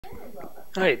All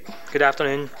right, good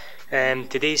afternoon.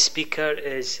 Today's speaker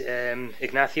is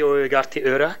Ignacio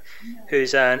URRA,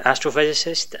 who's an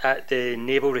astrophysicist at the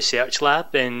Naval Research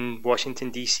Lab in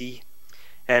Washington, D.C.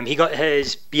 He got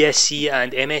his BSc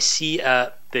and MSc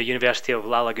at the University of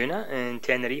La Laguna in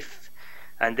Tenerife,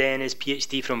 and then his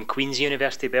PhD from Queen's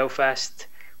University Belfast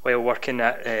while working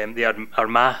at the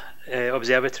Armagh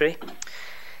Observatory.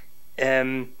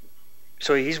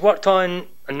 So he's worked on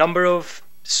a number of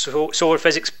solar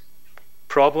physics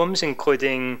problems,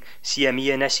 including CME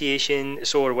initiation,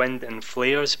 solar wind, and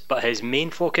flares, but his main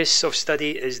focus of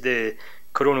study is the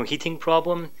coronal heating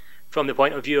problem from the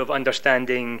point of view of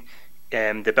understanding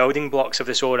the building blocks of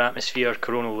the solar atmosphere,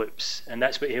 coronal loops, and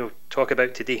that's what he'll talk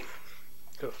about today.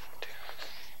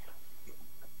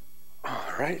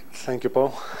 All right, thank you,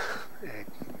 Paul.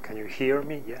 Can you hear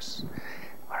me? Yes.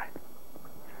 All right.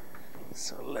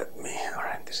 So all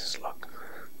right, this is locked.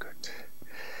 Good.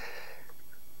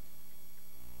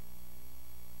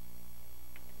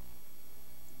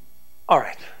 All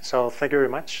right, so thank you very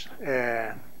much.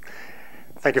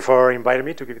 Thank you for inviting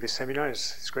me to give this seminar.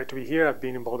 It's great to be here. I've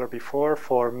been in Boulder before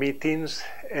for meetings,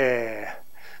 but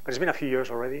it's been a few years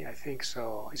already, I think,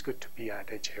 so it's good to be at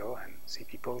HAO and see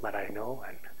people that I know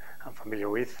and I'm familiar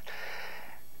with.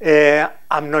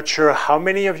 I'm not sure how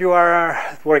many of you are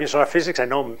working in solar physics. I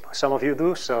know some of you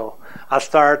do, so I'll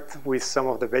start with some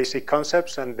of the basic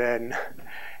concepts, and then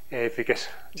if you guys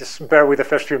just bear with the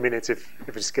first few minutes if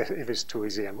it's too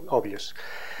easy and obvious.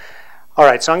 All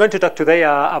right, so I'm going to talk today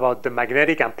about the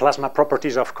magnetic and plasma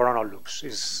properties of coronal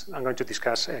loops. I'm going to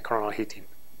discuss coronal heating.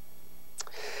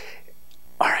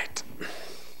 All right.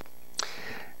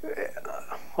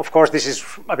 Of course,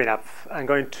 I'm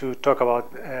going to talk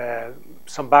about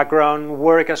some background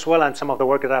work as well and some of the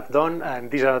work that I've done,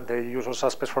 and these are the usual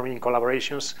suspects for me in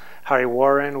collaborations. Harry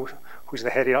Warren, who is the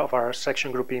head of our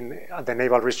section group at the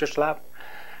Naval Research Lab,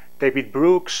 David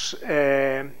Brooks,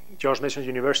 George Mason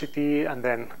University, and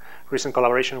then recent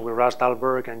collaboration with Russ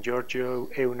Dahlberg and Giorgio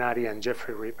Eunari and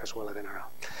Jeffrey Rip as well at NRL.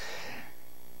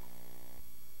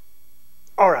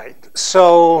 All right,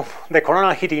 so the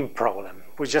coronal heating problem.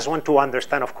 We just want to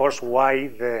understand, of course, why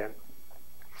the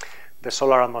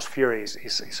solar atmosphere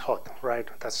is hot, right?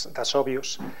 That's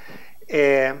obvious.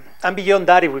 And beyond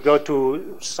that, if we go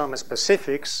to some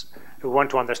specifics, we want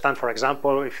to understand, for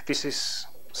example, if this is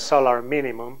solar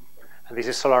minimum and this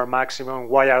is solar maximum,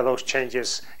 why are those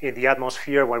changes in the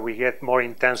atmosphere when we get more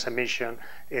intense emission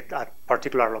at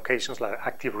particular locations like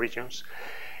active regions?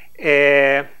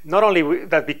 Not only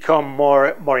that become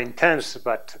more intense,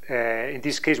 but in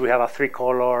this case we have a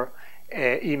three-color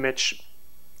image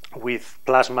with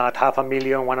plasma at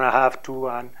 500,000, 1.5, 2,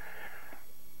 and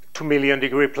 2 million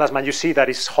degree plasma. You see that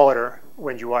it's hotter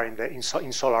when you are in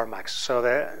solar max. So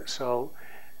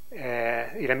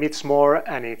it emits more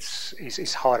and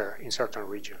it's hotter in certain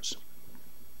regions.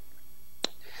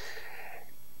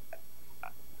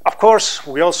 Of course,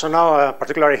 we also know,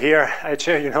 particularly here,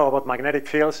 you know about magnetic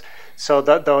fields. So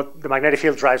the magnetic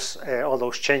field drives all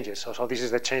those changes. So this is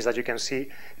the change that you can see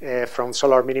from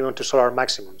solar minimum to solar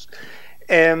maximums.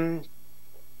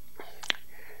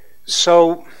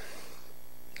 So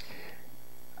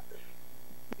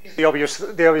the obvious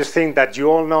thing that you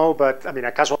all know, but I mean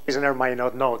a casual listener might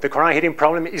not know, the coronal heating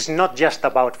problem is not just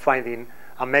about finding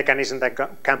a mechanism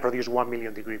that can produce 1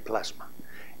 million degree plasma.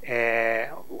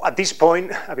 At this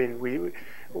point, I mean,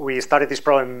 we started this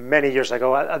problem many years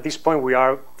ago. At this point, we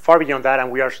are far beyond that,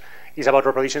 and it's about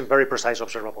reproducing very precise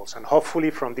observables. And hopefully,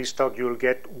 from this talk, you'll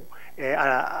get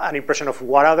an impression of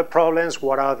what are the problems,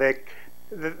 what are the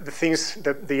things,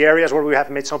 the areas where we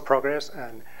have made some progress,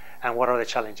 and what are the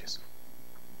challenges.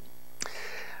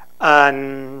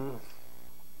 And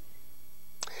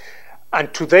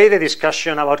today, the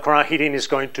discussion about coronal heating is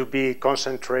going to be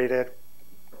concentrated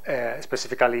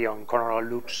specifically on coronal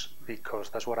loops, because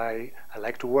that's what I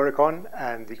like to work on,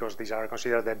 and because these are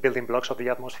considered the building blocks of the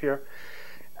atmosphere.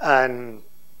 And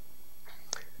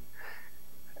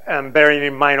bearing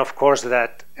in mind, of course,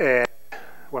 that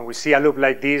when we see a loop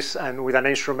like this and with an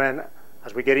instrument,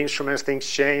 as we get instruments, things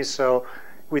change. So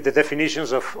with the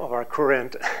definitions of our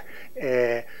current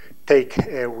take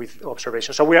with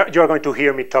observation. So you're going to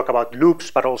hear me talk about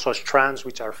loops, but also strands,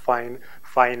 which are finer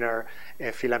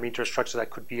filament structures that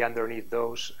could be underneath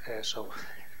those. So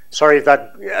sorry if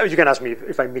that, you can ask me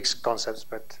if I mix concepts,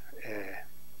 but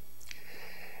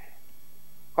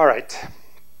all right.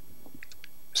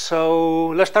 So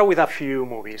let's start with a few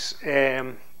movies.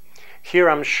 Here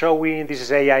I'm showing, this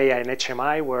is AIA and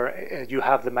HMI, where you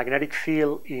have the magnetic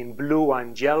field in blue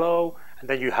and yellow, and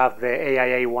then you have the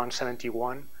AIA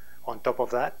 171 on top of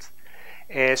that.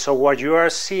 So what you are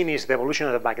seeing is the evolution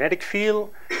of the magnetic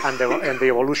field and the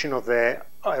evolution of the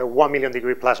 1 million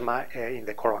degree plasma in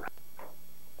the corona.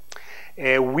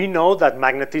 We know that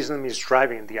magnetism is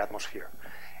driving the atmosphere.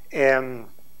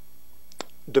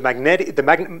 The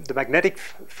magnetic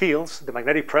fields, the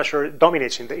magnetic pressure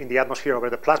dominates in the atmosphere over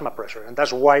the plasma pressure, and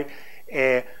that's why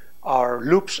our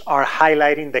loops are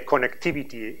highlighting the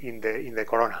connectivity in the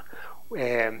corona.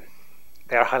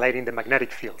 They are highlighting the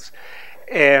magnetic fields.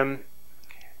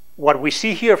 What we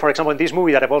see here, for example, in this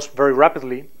movie that evolves very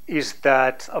rapidly, is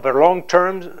that over long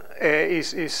term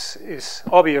is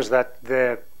obvious that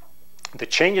the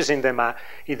changes in the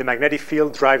magnetic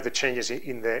field drive the changes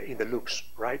in the loops,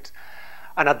 right?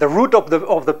 And at the root of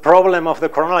the problem of the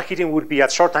coronal heating would be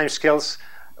at short time scales.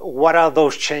 What are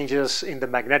those changes in the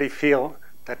magnetic field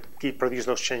that produce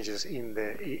those changes in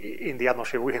the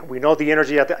atmosphere? We know the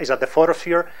energy is at the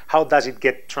photosphere. How does it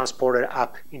get transported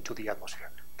up into the atmosphere?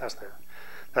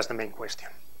 That's the main question.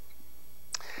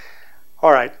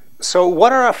 All right. So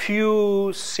what are a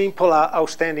few simple,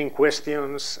 outstanding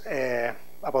questions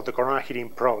about the coronal heating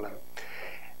problem?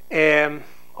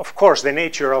 Of course, the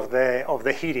nature of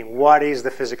the heating. What is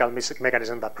the physical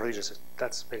mechanism that produces it?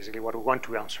 That's basically what we want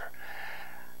to answer.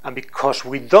 And because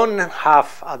we don't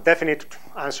have a definite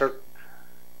answer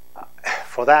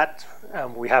for that,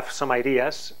 we have some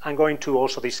ideas. I'm going to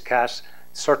also discuss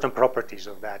certain properties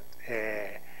of that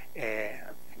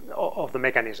of the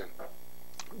mechanism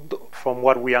from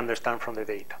what we understand from the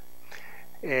data.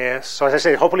 So as I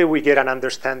said, hopefully we get an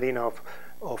understanding of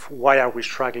why are we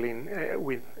struggling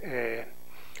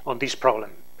on this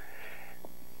problem.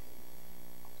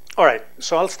 All right,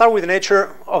 so I'll start with the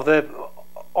nature of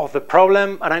the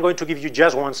problem, and I'm going to give you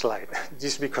just one slide,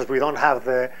 just because we don't have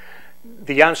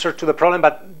the answer to the problem.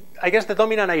 But I guess the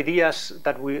dominant ideas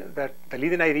the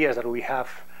leading ideas that we have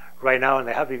right now, and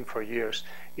they have been for years,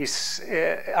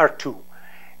 are two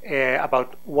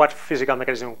about what physical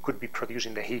mechanism could be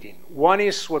producing the heating. One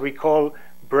is what we call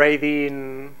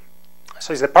braiding.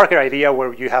 So it's the Parker idea,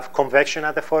 where you have convection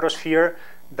at the photosphere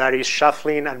that is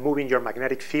shuffling and moving your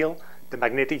magnetic field. The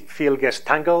magnetic field gets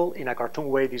tangled in a cartoon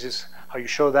way. This is how you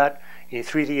show that in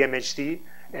 3D MHD.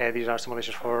 These are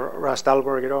simulations for Russ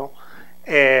Dahlberg et al.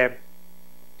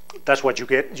 That's what you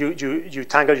get. You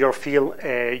tangle your field,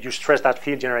 you stress that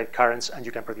field, generate currents, and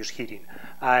you can produce heating.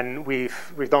 And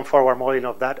we've done forward modeling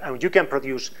of that, and you can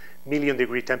produce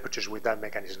million-degree temperatures with that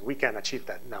mechanism. We can achieve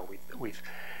that now with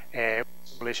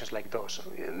simulations like those.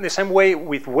 In the same way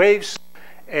with waves,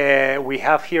 we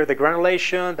have here the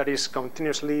granulation that is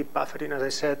continuously buffeting, as I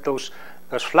said, those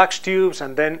flux tubes,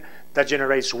 and then that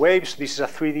generates waves. This is a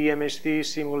 3D MHD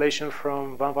simulation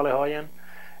from Van Vallehoyen,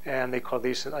 and they call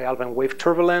this Alban wave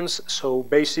turbulence. So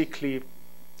basically,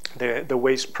 the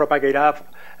waves propagate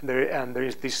up, and there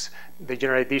is this. They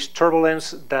generate this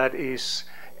turbulence that is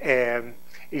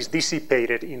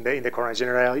dissipated in the corona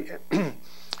generally.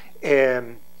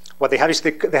 What they have is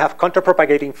they have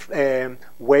counterpropagating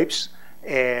waves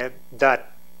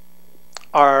that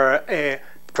are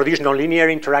produce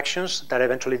nonlinear interactions that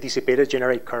eventually dissipate,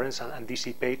 generate currents and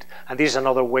dissipate. And this is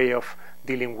another way of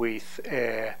dealing with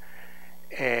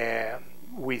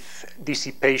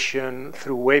dissipation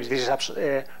through waves. This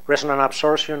is resonant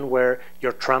absorption, where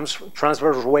your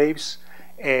transverse waves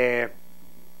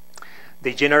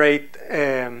they generate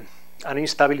an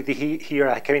instability here,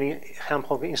 a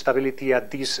Helmholtz instability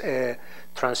at this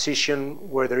transition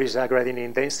where there is a gradient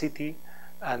in density,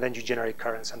 and then you generate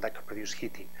currents, and that can produce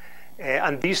heating.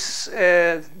 And these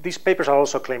papers are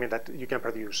also claiming that you can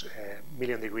produce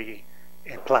million-degree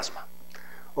plasma.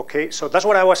 Okay, so that's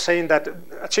what I was saying, that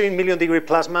achieving million-degree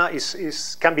plasma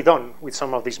can be done with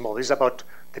some of these models. It's about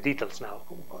the details now.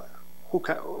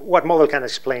 What model can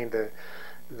explain the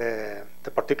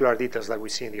particular details that we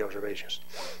see in the observations?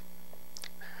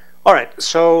 All right,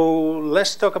 so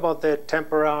let's talk about the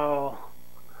temporal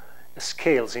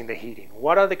scales in the heating.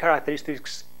 What are the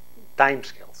characteristics, time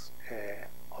scales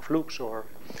of loops or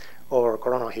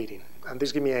coronal heating? And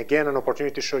this gives me again an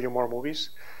opportunity to show you more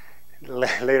movies.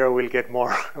 Later we'll get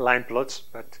more line plots.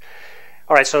 But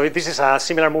all right, so this is a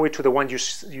similar movie to the one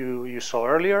you saw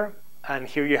earlier. And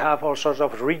here you have all sorts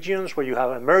of regions where you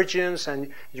have emergence,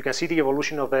 and you can see the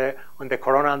evolution of on the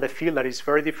corona and the field that is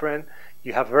very different.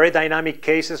 You have very dynamic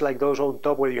cases like those on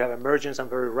top, where you have emergence and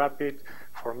very rapid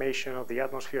formation of the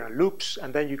atmosphere and loops.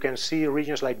 And then you can see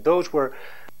regions like those where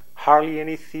hardly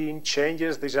anything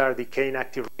changes. These are decaying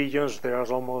active regions. There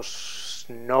are almost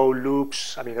no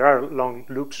loops. I mean, there are long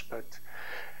loops, but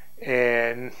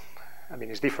I mean,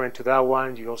 it's different to that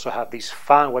one. You also have these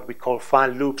what we call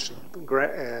fan loops,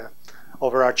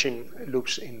 overarching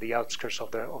loops in the outskirts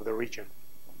of the region.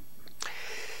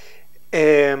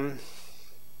 If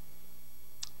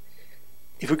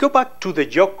we go back to the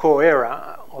Yoko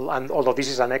era, and although this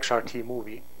is an XRT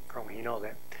movie from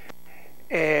Hinode,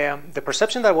 the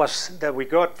perception that we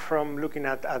got from looking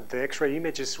at the X-ray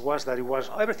images was that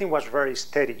everything was very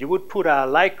steady. You would put a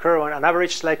light curve, an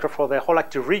average light curve for the whole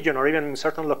active region, or even in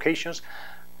certain locations,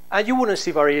 and you wouldn't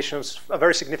see variations,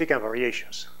 very significant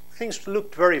variations. Things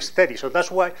looked very steady, so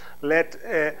that's why led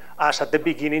us at the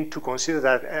beginning to consider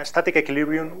that static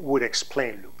equilibrium would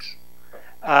explain loops,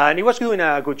 and it was doing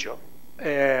a good job.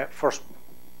 For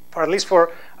at least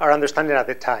for our understanding at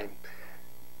the time.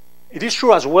 It is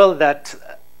true as well that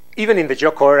even in the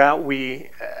Yoko era,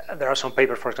 there are some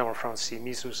papers, for example, from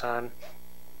Shimizu-san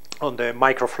on the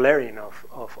microflaring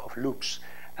of loops.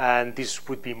 And this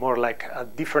would be more like a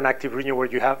different active region where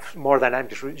you have more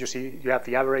dynamics. You see, you have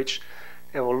the average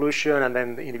evolution and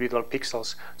then the individual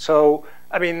pixels. So,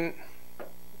 I mean,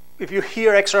 if you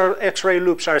hear X-ray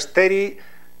loops are steady,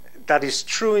 that is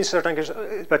true in certain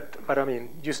cases, but I mean,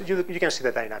 you can see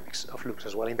the dynamics of loops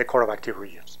as well in the core of active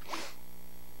regions.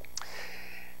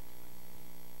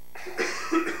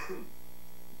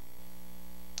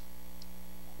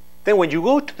 Then when you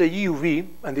go to the EUV,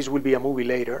 and this will be a movie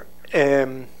later,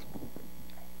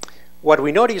 what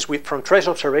we noticed from trace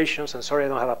observations, and sorry I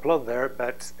don't have a plot there,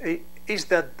 but is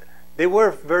that they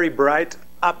were very bright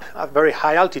up at very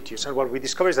high altitudes, and what we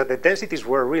discovered is that the densities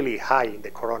were really high in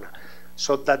the corona,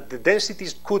 so that the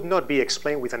densities could not be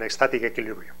explained with an static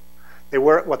equilibrium. They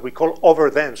were what we call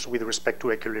overdense with respect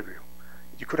to equilibrium.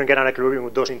 You couldn't get an equilibrium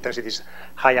with those intensities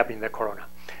high up in the corona.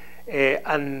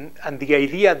 And the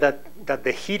idea that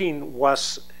the heating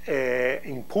was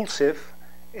impulsive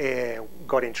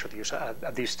got introduced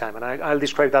at this time. And I'll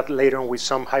describe that later on with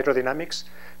some hydrodynamics,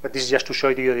 but this is just to show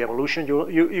you the evolution.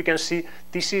 You can see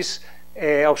this is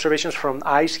observations from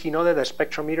ice Hinode, the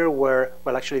spectrometer, where,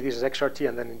 well, actually this is XRT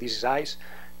and then this is ice.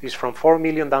 This is from 4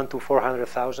 million down to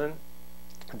 400,000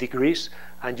 degrees.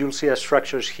 And you'll see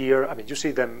structures here. I mean, you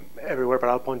see them everywhere, but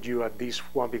I'll point you at this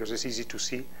one because it's easy to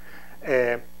see.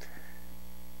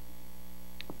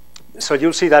 So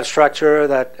you'll see that structure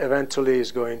that eventually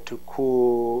is going to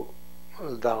cool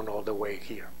down all the way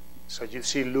here. So you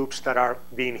see loops that are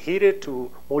being heated to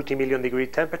multi-million degree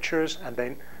temperatures, and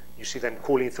then you see them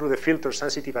cooling through the filter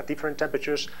sensitive at different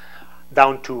temperatures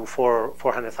down to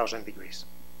 400,000 degrees.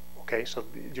 Okay, so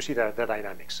you see the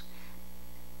dynamics.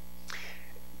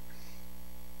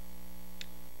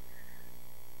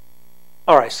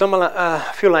 All right,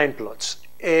 a few line plots.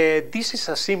 This is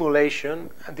a simulation,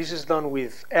 and this is done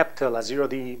with EPTEL, a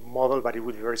 0D model, but it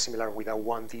would be very similar with a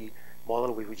 1D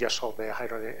model. We would just solve the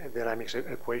hydrodynamics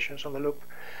equations on the loop.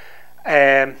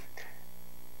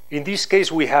 In this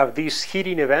case, we have this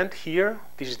heating event here.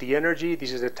 This is the energy,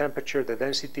 this is the temperature, the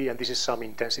density, and this is some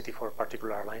intensity for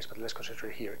particular lines, but let's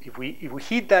concentrate here. If we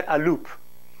heat a loop,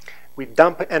 we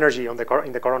dump energy in the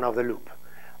corona of the loop,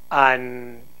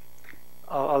 and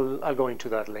I'll go into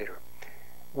that later.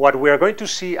 What we are going to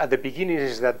see at the beginning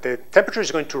is that the temperature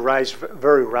is going to rise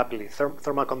very rapidly.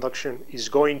 Thermal conduction is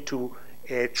going to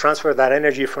transfer that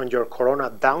energy from your corona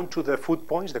down to the food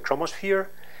points, the chromosphere,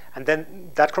 and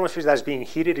then that chromosphere that's being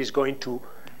heated is going to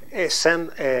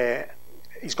evaporate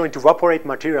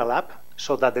material up,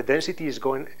 so that the density is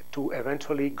going to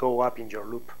eventually go up in your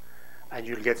loop, and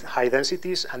you'll get high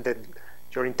densities, and then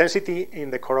your intensity in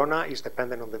the corona is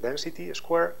dependent on the density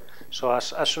square. So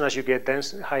as soon as you get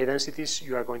high densities,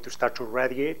 you are going to start to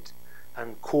radiate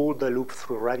and cool the loop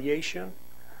through radiation.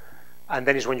 And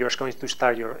then is when you're going to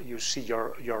start you see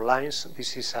your lines.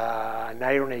 This is an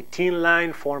iron 18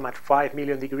 line formed at 5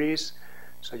 million degrees.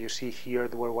 So you see here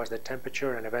where was the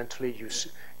temperature, and eventually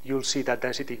you'll see that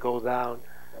density go down,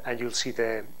 and you'll see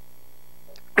the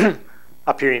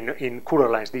appearing in cooler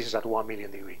lines. This is at 1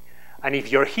 million degree. And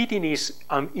if your heating is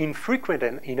infrequent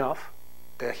enough,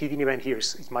 the heating event here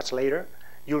is much later,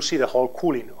 you'll see the whole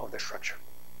cooling of the structure.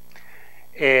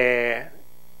 A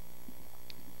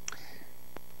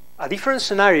different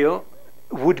scenario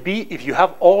would be if you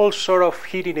have all sort of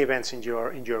heating events in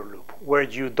your loop, where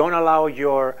you don't allow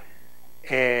your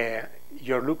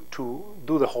loop to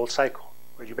do the whole cycle,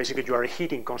 where you are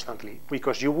heating constantly,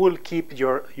 because you will keep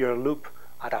your loop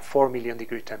at a 4 million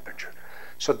degree temperature.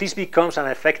 So this becomes an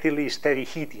effectively steady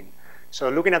heating. So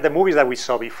looking at the movies that we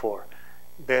saw before,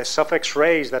 the soft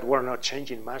X-rays that were not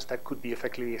changing much, that could be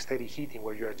effectively a steady heating,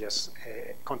 where you're just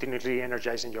continuously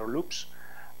energizing your loops.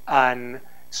 And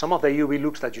some of the UV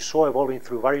loops that you saw evolving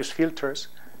through various filters,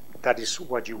 that is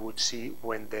what you would see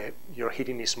when your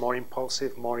heating is more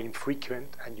impulsive, more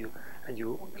infrequent, and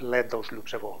you let those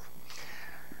loops evolve.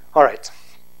 All right.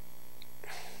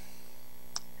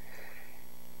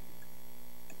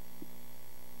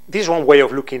 this is one way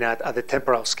of looking at the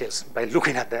temporal scales, by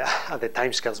looking at the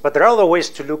time scales. But there are other ways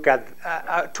to look at,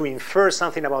 to infer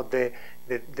something about the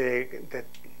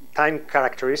time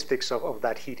characteristics of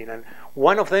that heating. And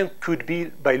one of them could be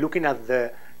by looking at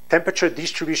the temperature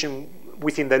distribution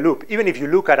within the loop, even if you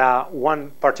look at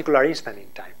one particular instant in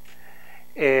time.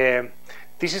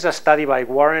 This is a study by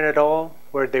Warren et al.,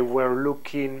 where they were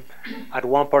looking at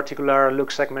one particular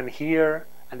look segment here,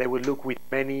 and they would look with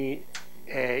many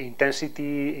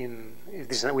intensity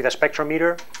with a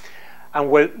spectrometer. And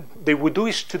what they would do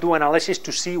is to do analysis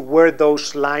to see where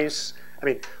those lines, I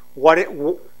mean,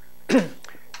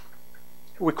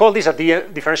 we call this a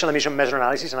differential emission measure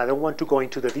analysis, and I don't want to go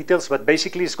into the details, but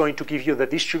basically it's going to give you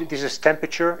this is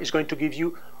temperature, is going to give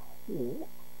you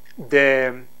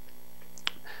the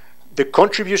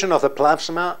contribution of the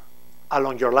plasma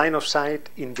along your line of sight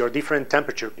in your different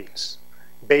temperature peaks,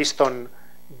 based on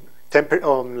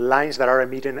lines that are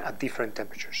emitting at different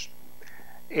temperatures.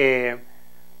 And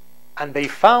they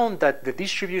found that the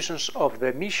distributions of the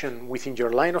emission within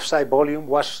your line of sight volume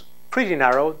was pretty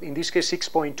narrow. In this case,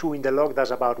 6.2 in the log,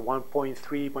 that's about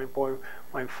 1.3,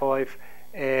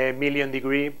 1.5 million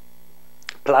degree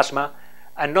plasma,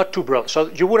 and not too broad. So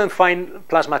you wouldn't find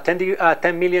plasma 10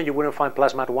 million, you wouldn't find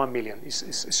plasma at 1 million.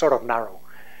 It's sort of narrow.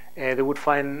 They would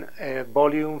find a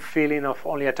volume filling of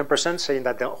only at 10%, saying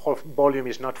that the whole volume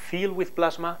is not filled with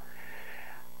plasma.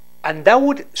 And that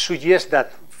would suggest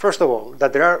that, first of all,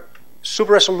 that there are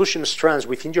sub-resolution strands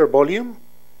within your volume,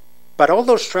 but all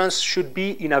those strands should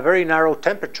be in a very narrow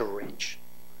temperature range.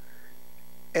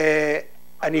 And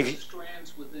if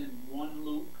strands within one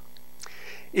loop,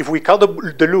 if we count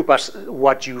the loop as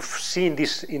what you've seen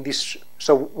in this,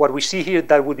 so what we see here,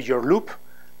 that would be your loop,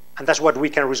 and that's what we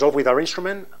can resolve with our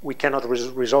instrument. We cannot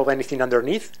resolve anything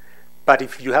underneath, but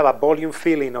if you have a volume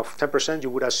filling of 10%, you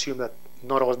would assume that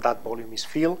not all that volume is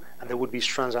filled, and there would be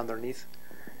strands underneath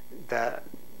that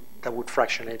would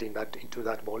fractionate into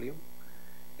that volume.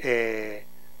 Does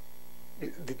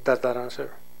that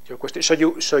answer your question? So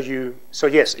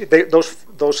yes,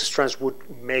 those strands would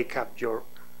make up your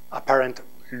apparent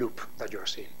loop that you're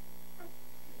seeing.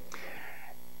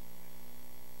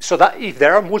 So that if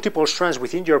there are multiple strands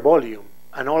within your volume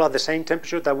and all at the same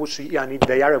temperature, that would see, and if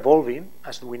they are evolving,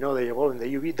 as we know they evolve in the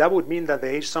UV, that would mean that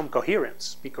there is some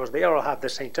coherence because they all have the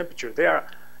same temperature.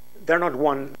 They're not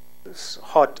one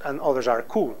hot and others are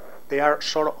cool. They are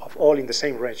sort of all in the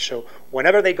same range. So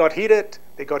whenever they got heated,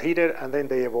 and then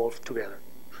they evolved together.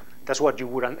 That's what you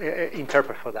would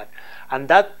interpret for that. And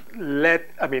that led,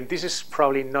 I mean, this is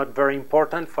probably not very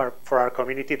important for our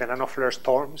community. The nanoflare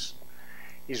storms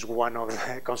is one of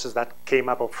the concepts that came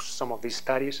up of some of these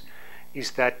studies,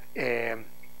 is that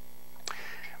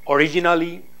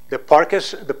originally the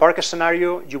Parker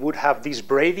scenario, you would have this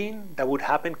braiding that would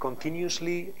happen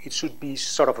continuously. It should be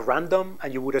sort of random,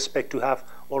 and you would expect to have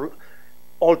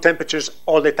all temperatures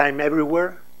all the time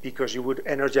everywhere, because you would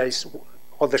energize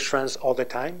all the strands all the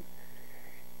time.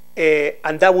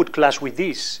 And that would clash with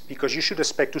this, because you should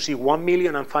expect to see 1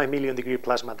 million and 5 million degree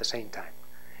plasma at the same time.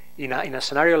 In a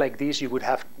scenario like this, you would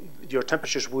have, your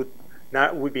temperatures would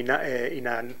be in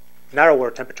a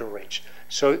narrower temperature range.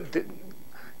 So the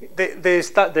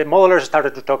modelers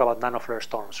started to talk about nanoflare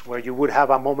storms, where you would have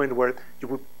a moment where you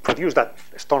would produce that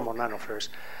storm of nanoflares.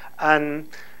 And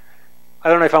I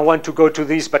don't know if I want to go to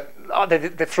this, but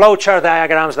the flowchart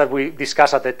diagrams that we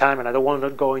discussed at the time, and I don't want to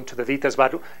go into the details,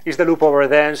 but is the loop over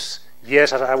dense?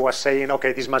 Yes, as I was saying,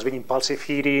 okay, this must be impulsive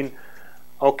heating.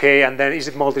 Okay, and then is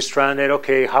it multi-stranded?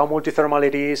 Okay, how multithermal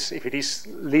it is? If it is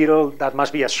little, that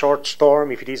must be a short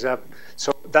storm. If it is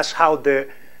so that's how the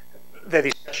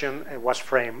discussion was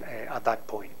framed at that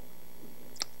point.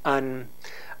 And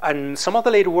some of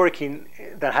the later work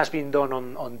that has been done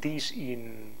on this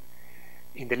in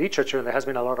the literature, and there has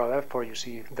been a lot of effort. You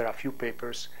see, there are a few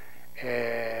papers.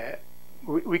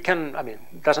 We can, I mean,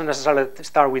 it doesn't necessarily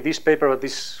start with this paper, but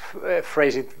this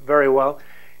phrase it very well.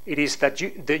 It is that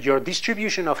your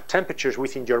distribution of temperatures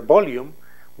within your volume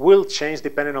will change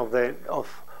depending on the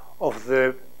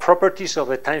properties of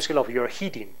the timescale of your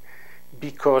heating,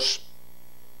 because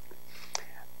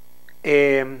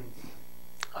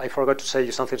I forgot to say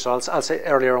you something, so I'll say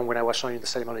earlier on when I was showing you the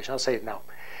simulation. I'll say it now.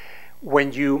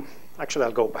 When you actually,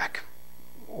 I'll go back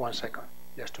 1 second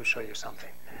just to show you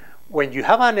something. When you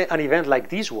have an event like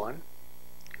this one,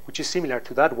 which is similar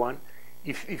to that one,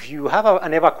 if you have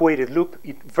an evacuated loop,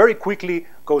 it very quickly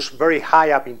goes very high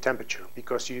up in temperature,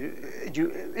 because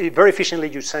very efficiently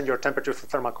you send your temperature through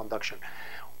thermal conduction.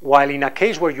 While in a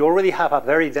case where you already have a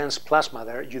very dense plasma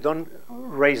there, you don't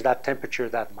raise that temperature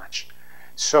that much.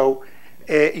 So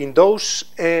in those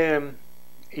cases,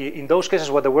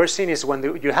 what we're seeing is when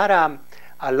you had a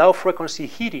a low frequency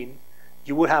heating,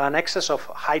 you would have an excess of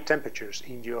high temperatures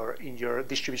in your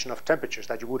distribution of temperatures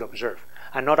that you would observe,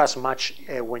 and not as much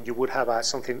when you would have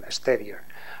something steadier.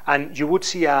 And you would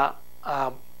see a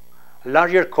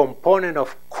larger component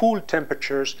of cool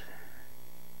temperatures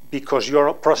because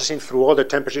you're processing through all the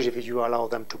temperatures if you allow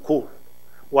them to cool.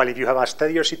 While if you have a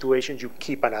steadier situation, you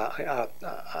keep at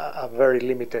a very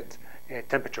limited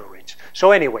temperature range.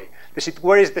 So anyway,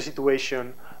 where is the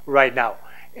situation right now?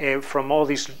 From all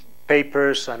these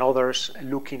papers and others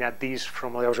looking at this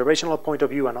from the observational point of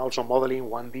view and also modeling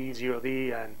 1D,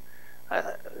 0D, and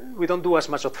we don't do as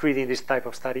much of 3D in this type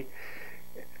of study.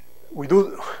 We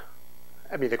do,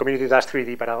 I mean, the community does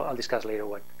 3D, but I'll discuss later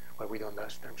what we do in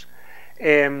those terms.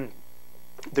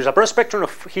 There's a broad spectrum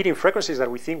of heating frequencies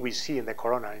that we think we see in the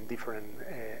corona in different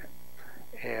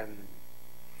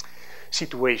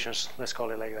situations, let's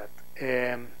call it like that.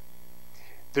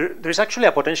 There's actually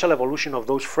a potential evolution of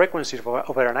those frequencies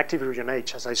over an active region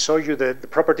H. As I show you, the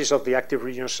properties of the active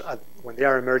regions when they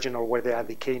are emerging or where they are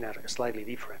decaying are slightly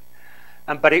different.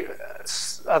 But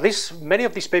at least many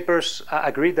of these papers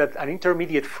agree that an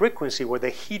intermediate frequency where the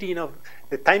heating of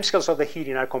the timescales of the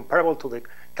heating are comparable to the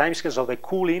timescales of the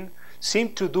cooling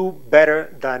seem to do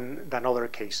better than other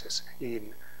cases.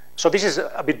 So this is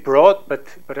a bit broad, but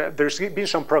there's been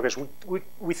some progress.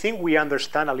 We think we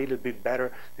understand a little bit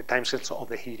better the timescales of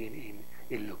the heating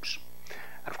in loops.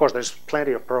 And of course, there's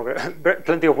plenty of progress,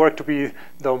 plenty of work to be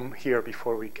done here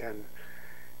before we can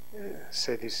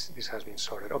say this has been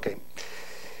sorted. Okay.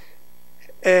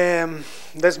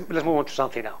 Let's move on to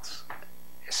something else.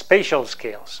 Spatial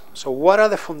scales. So what are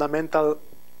the fundamental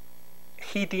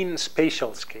heating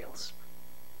spatial scales?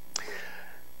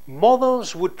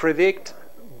 Models would predict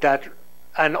that,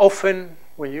 and often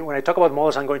when I talk about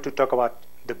models, I'm going to talk about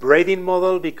the braiding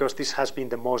model because this has been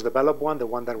the most developed one, the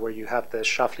one that where you have the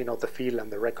shuffling of the field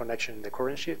and the reconnection in the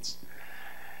current sheets.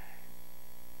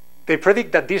 They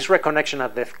predict that this reconnection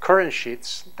at the current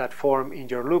sheets that form in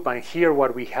your loop, and here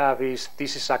what we have is,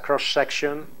 this is a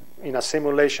cross-section in a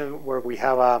simulation where we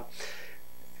have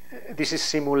this is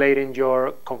simulating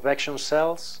your convection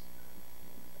cells,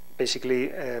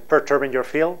 basically perturbing your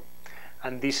field,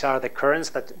 and these are the currents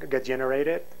that get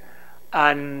generated.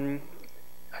 And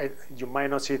you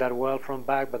might not see that well from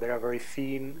back, but there are very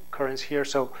thin currents here.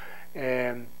 So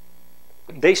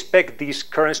they expect these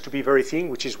currents to be very thin,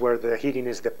 which is where the heating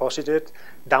is deposited,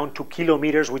 down to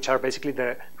kilometers, which are basically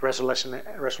the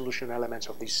resolution elements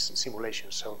of these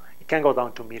simulations. So it can go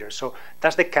down to meters. So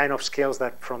that's the kind of scales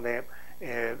that from the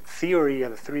theory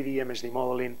and the 3D MHD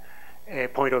modeling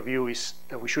point of view is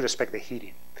that we should expect the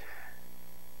heating.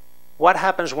 What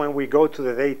happens when we go to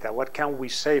the data? What can we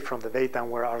say from the data and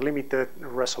where our limited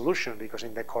resolution? Because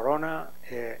in the corona,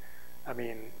 I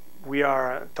mean, we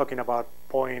are talking about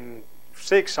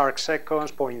 0.6 arc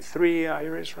seconds, 0.3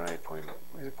 iris, right?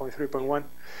 Is it 0.3,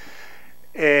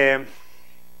 0.1?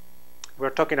 We're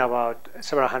talking about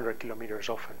several hundred kilometers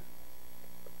often.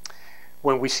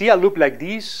 When we see a loop like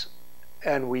this,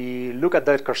 and we look at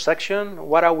that cross-section,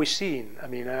 what are we seeing? I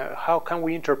mean, how can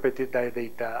we interpret that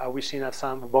data? Are we seeing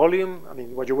some volume? I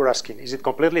mean, what you were asking, is it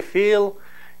completely filled?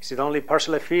 Is it only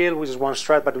partially filled, which is one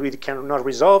strand, but we cannot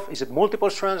resolve? Is it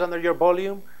multiple strands under your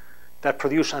volume that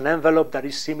produce an envelope that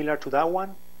is similar to that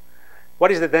one? What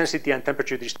is the density and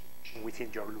temperature distribution within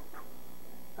your loop?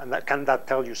 And can that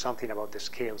tell you something about the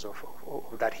scales of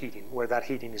that heating, where that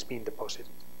heating is being deposited?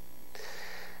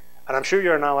 And I'm sure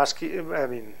you're now asking, I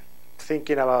mean,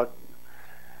 thinking about,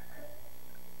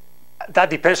 that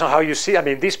depends on how you see. I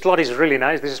mean, this plot is really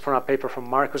nice. This is from a paper from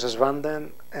Marcus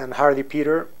Svanden and Hardy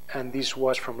Peter, and this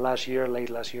was from last year,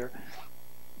 late last year,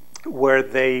 where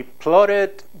they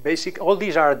plotted all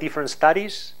these are different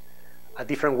studies at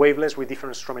different wavelengths with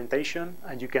different instrumentation,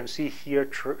 and you can see here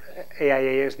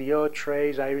AIA SDO,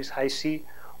 trace, iris, high C.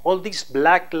 All these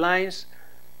black lines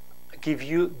give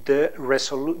you the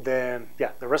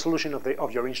resolution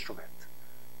of your instrument.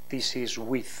 This is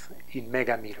width in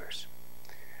megameters.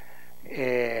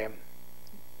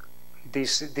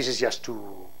 This is just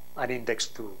an index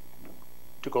to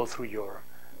go through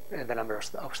the number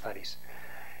of studies.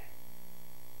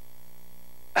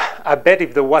 I bet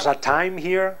if there was a time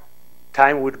here,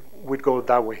 time would go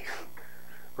that way,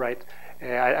 right?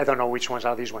 I don't know which ones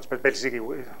are these ones, but basically,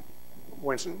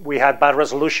 when we had bad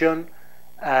resolution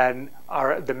and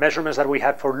the measurements that we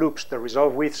had for loops, the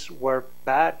resolved widths were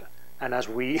bad. And as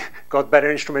we got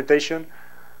better instrumentation,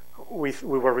 we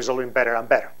were resolving better and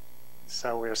better.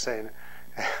 So we were saying,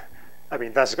 I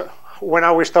mean, when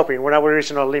are we stopping? When are we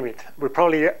reaching our limit? We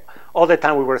probably, all the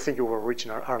time we were thinking we were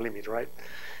reaching our limit, right?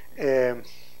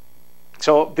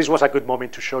 So this was a good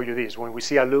moment to show you this. When we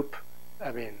see a loop,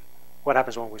 I mean, What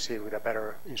happens when we see it with a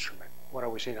better instrument? What are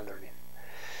we seeing underneath?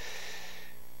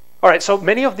 All right, so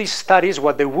many of these studies,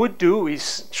 what they would do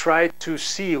is try to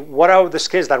see what are the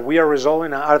scales that we are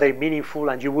resolving, and are they meaningful?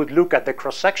 And you would look at the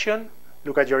cross-section,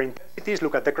 look at your intensities,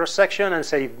 look at the cross-section, and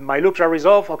say, my loops are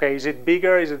resolved. Okay, is it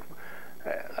bigger? Is it?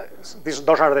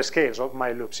 Those are the scales of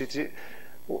my loops.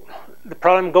 The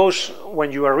problem goes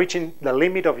when you are reaching the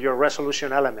limit of your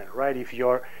resolution element, right? If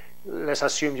you're, let's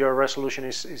assume your resolution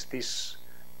is this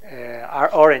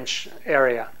orange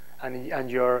area,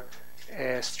 and your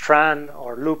strand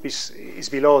or loop is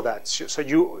below that. So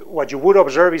what you would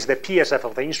observe is the PSF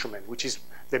of the instrument, which is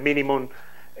the minimum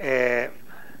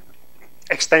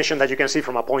extension that you can see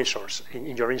from a point source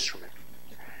in your instrument.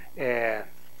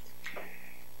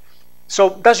 So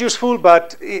that's useful,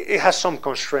 but it has some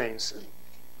constraints.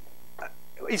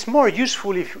 It's more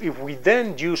useful if we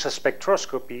then use a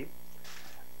spectroscopy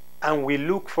and we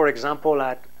look, for example,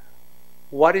 at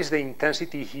what is the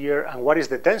intensity here and what is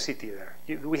the density there.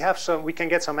 We can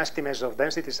get some estimates of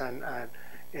densities and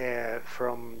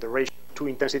from the ratio of two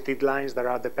intensity lines that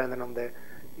are dependent on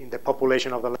the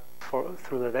population of the line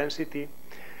through the density.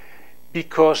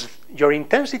 Because your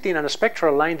intensity in a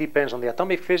spectral line depends on the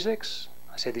atomic physics.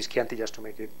 I say this Chianti just to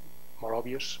make it more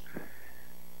obvious.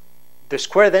 The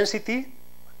square density,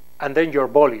 and then your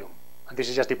volume. And this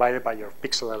is just divided by your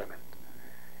pixel element.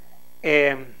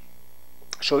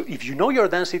 So if you know your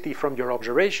density from your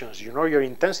observations, you know your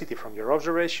intensity from your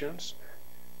observations,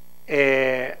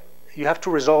 you have to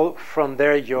resolve from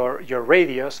there your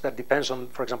radius that depends on,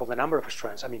 for example, the number of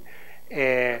strands. I mean,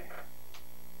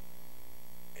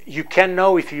 you can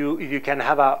know if you can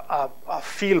have a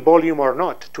field volume or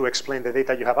not to explain the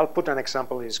data you have. I'll put an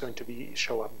example. It's going to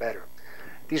show up better.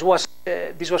 This was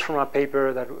from a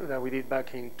paper that we did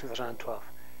back in 2012.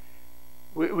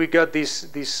 We got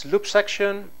this loop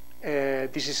section.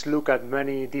 This is look at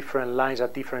many different lines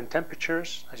at different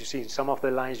temperatures. As you see, in some of the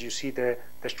lines you see the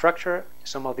structure.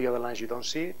 Some of the other lines you don't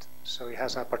see it. So it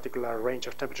has a particular range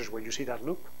of temperatures where you see that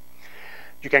loop.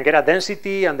 You can get a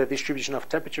density and the distribution of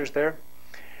temperatures there.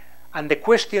 And the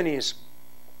question is,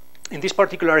 in this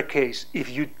particular case, if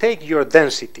you take your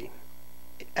density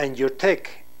and you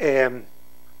take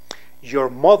your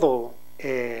model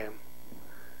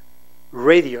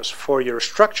radius for your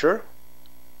structure,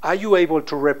 are you able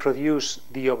to reproduce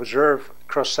the observed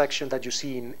cross-section that you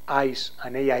see in ICE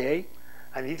and AIA?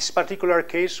 And in this particular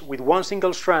case, with one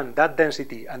single strand, that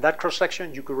density and that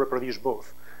cross-section, you could reproduce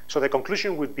both. So the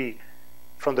conclusion would be,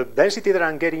 from the density that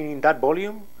I'm getting in that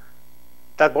volume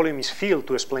is filled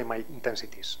to explain my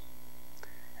intensities.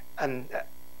 And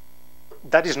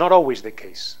that is not always the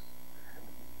case.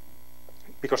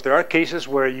 Because there are cases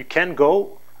where you can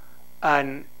go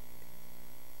and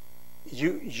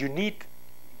you need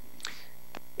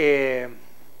you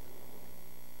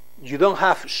don't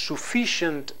have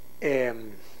sufficient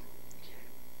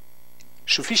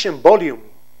volume.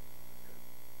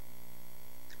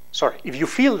 Sorry, if you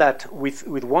feel that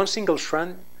with one single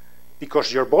strand,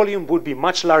 because your volume would be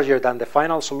much larger than the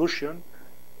final solution,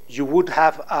 you would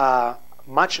have a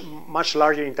much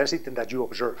larger intensity than that you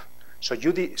observe. So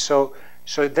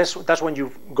that's when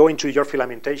you go into your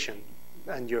filamentation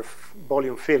and your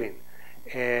volume filling.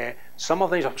 Some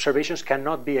of these observations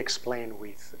cannot be explained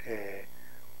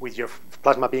with your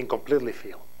plasma being completely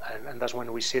filled, and that's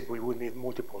when we said we would need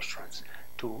multiple strands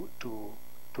to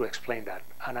explain that.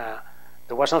 And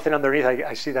there was something underneath.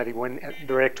 I see that it went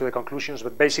direct to the conclusions,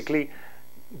 but basically,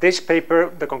 this paper,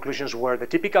 the conclusions were the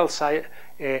typical size.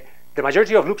 The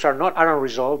majority of loops aren't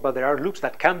resolved, but there are loops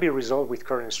that can be resolved with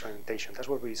current instrumentation. That's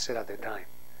what we said at the time.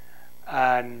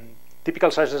 And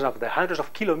typical sizes of the hundreds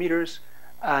of kilometers,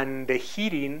 and the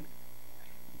heating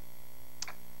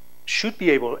should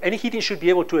be able. Any heating should be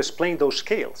able to explain those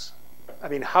scales. I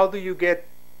mean, how do you get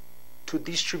to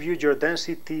distribute your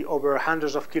density over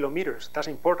hundreds of kilometers? That's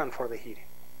important for the heating.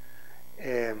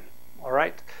 All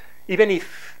right. Even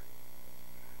if,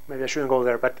 maybe I shouldn't go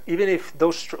there, but even if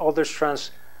those other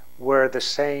strands were the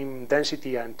same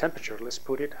density and temperature, let's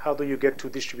put it, how do you get to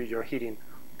distribute your heating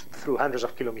through hundreds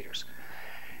of kilometers?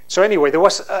 So anyway, there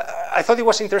was. I thought it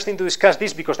was interesting to discuss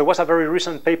this because there was a very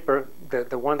recent paper,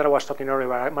 the one that I was talking earlier,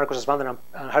 by Marcus Svander and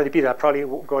Hardy P, that probably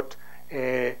got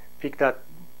picked up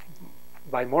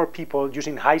by more people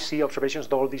using high C observations.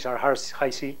 All these are high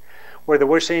C, where they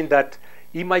were saying that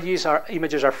images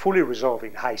are fully resolved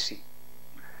in high C.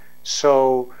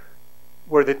 So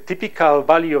where the typical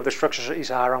value of the structure is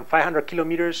around 500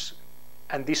 kilometers,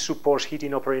 and this supports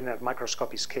heating operating at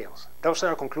microscopic scales. Those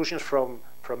are conclusions from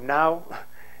now.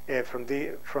 From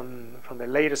the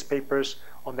latest papers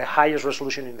on the highest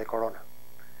resolution in the corona.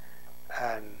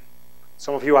 And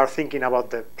Some of you are thinking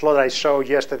about the plot I showed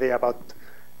yesterday about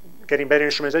getting better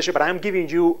instrumentation, but I'm giving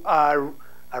you a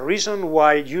reason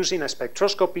why using a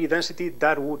spectroscopy density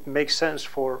that would make sense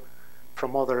from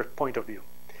other point of view.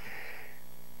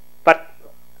 But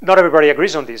not everybody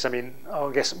agrees on this. I mean, I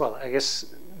guess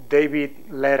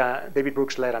David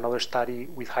Brooks led another study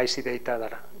with high C data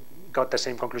that got the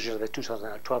same conclusions as the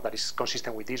 2012 that is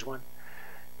consistent with this one.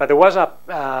 But there was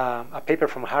a paper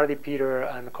from Hardy, Peter,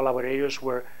 and collaborators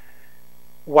where,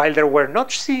 while they were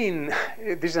not seeing,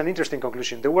 this is an interesting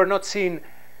conclusion, they were not seeing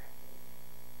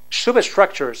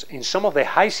substructures in some of the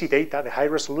high C data, the high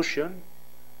resolution,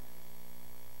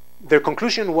 their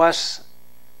conclusion was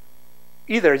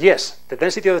either, yes, the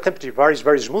density of the temperature varies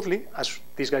very smoothly, as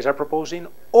these guys are proposing,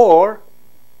 or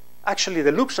actually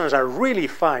the loop zones are really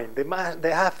fine.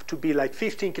 They have to be like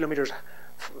 15 kilometers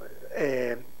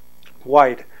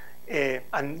wide,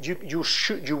 and you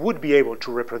would be able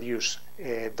to reproduce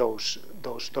those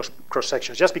cross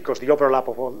sections, just because the overlap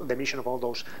of all the emission of all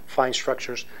those fine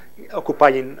structures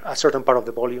occupying a certain part of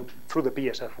the volume through the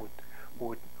PSF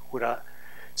would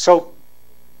so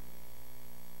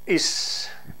is,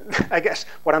 I guess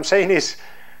what I'm saying is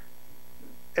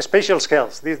spatial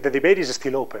scales. The debate is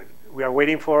still open. We are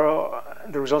waiting for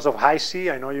the results of high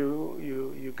C. I know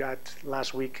you got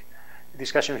last week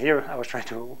discussion here. I was trying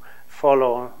to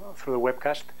follow through the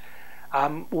webcast.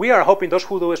 We are hoping, those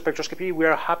who do spectroscopy, we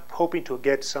are hoping to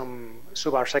get some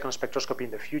sub-arc-second spectroscopy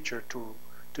in the future to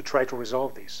try to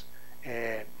resolve this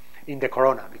in the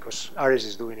corona, because ARES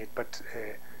is doing it, but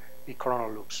in coronal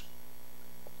loops.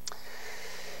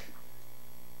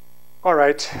 All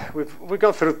right, we've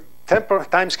gone through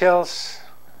time scales,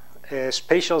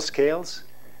 spatial scales.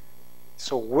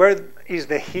 So where is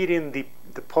the heating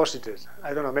deposited?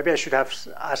 I don't know, maybe I should have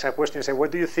asked a question and say, where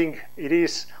do you think it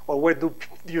is, or where do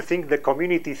you think the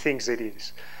community thinks it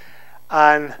is?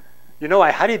 And, you know, I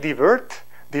had it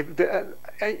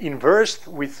inversed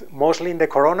with mostly in the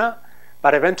corona,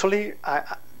 but eventually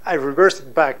I reversed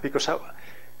it back because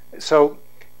so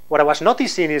what I was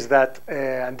noticing is that,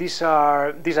 and these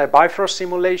are Bifrost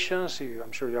simulations.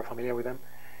 I'm sure you're familiar with them.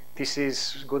 This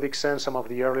is Goodixen, some of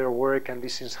the earlier work, and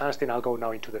this is Hanstein. I'll go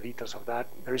now into the details of that.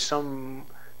 There is some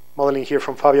modeling here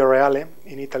from Fabio Reale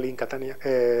in Italy, in Catania,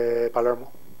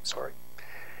 Palermo, sorry.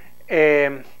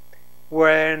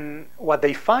 When what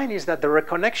they find is that the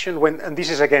reconnection, and this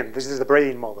is the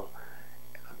braiding model.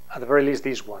 At the very least,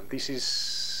 this one. This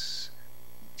is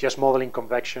just modeling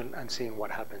convection and seeing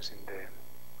what happens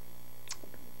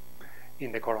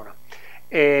in the corona.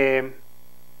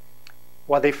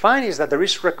 What they find is that there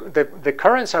is the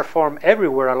currents are formed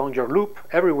everywhere along your loop,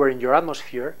 everywhere in your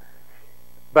atmosphere,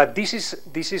 but this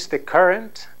is the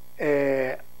current,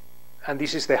 and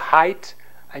this is the height,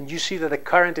 and you see that the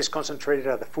current is concentrated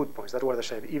at the foot points. That's what they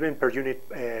said, even per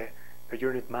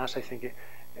unit mass, I think.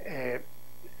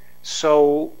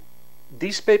 So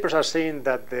these papers are saying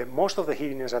that most of the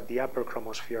heating is at the upper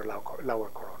chromosphere, lower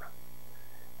corona,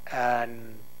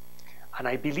 and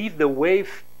I believe the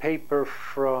wave paper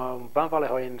from Van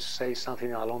Vallehoyen says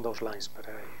something along those lines, but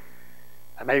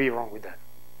I may be wrong with that.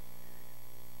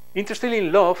 Interestingly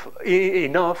enough,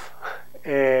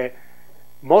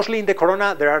 mostly in the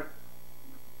corona there are,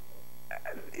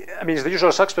 I mean, it's the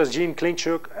usual suspects, Jean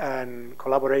Klinchuk and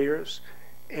collaborators,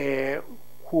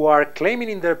 who are claiming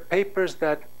in their papers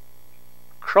that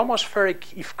if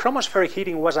chromospheric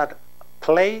heating was at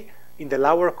play in the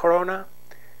lower corona,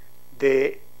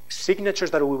 the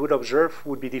signatures that we would observe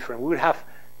would be different. We would have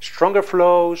stronger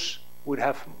flows, would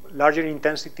have larger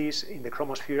intensities in the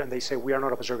chromosphere, and they say we are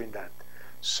not observing that.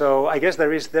 So I guess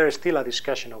there is still a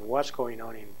discussion of what's going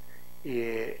on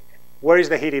where is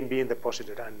the heating being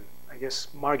deposited, and I guess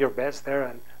mark your bets there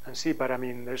and see. But I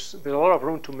mean, there's a lot of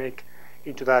room to make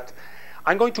into that.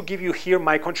 I'm going to give you here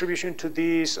my contribution to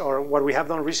this, or what we have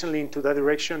done recently into that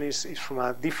direction is from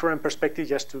a different perspective,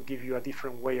 just to give you a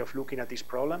different way of looking at this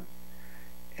problem.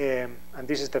 And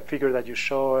this is the figure that you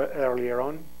saw earlier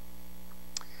on.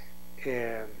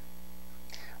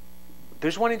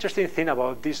 There's one interesting thing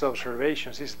about these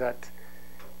observations is that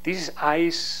this is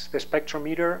ICE, the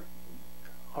spectrometer,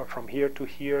 or from here to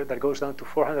here, that goes down to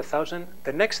 400,000.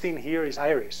 The next thing here is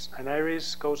IRIS, and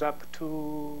IRIS goes up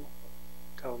to,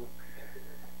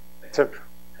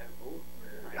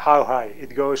 how high?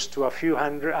 It goes to a few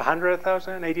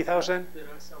 100,000, 80,000. There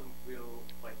are some real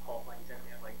hot lines in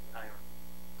there, like iron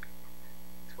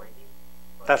 20.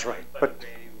 That's right, but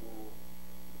they will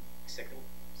signal.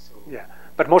 So yeah,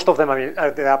 but most of them, I mean,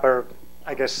 at the upper,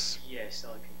 I guess. Yeah,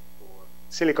 silicon 4.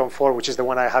 Silicon 4, which is the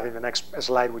one I have in the next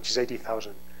slide, which is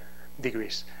 80,000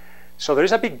 degrees. So there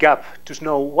is a big gap to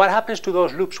know what happens to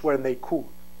those loops when they cool.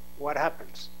 What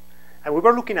happens? And we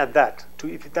were looking at that,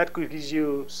 if that could give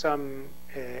you some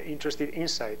interesting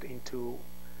insight into,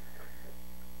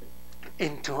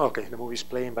 okay, the movie's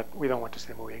playing, but we don't want to see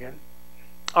the movie again.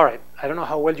 All right, I don't know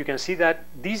how well you can see that.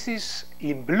 This is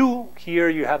in blue. Here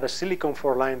you have the silicon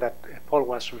 4 line that Paul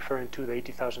was referring to, the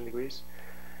 80,000 degrees.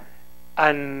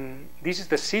 And this is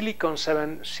the silicon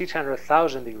 7,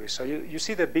 600,000 degrees. So you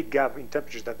see the big gap in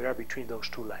temperatures that there are between those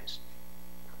two lines.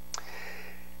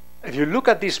 If you look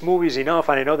at these movies enough,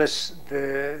 and I know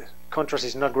the contrast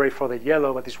is not great for the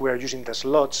yellow, but we are using the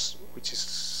slots, which is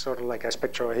sort of like a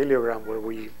spectroheliogram where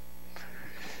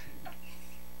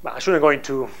I shouldn't go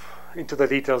into the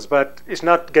details, but it's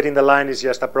not getting the line, it's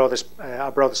just a broad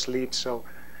slit, so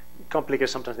it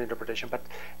complicates sometimes the interpretation. But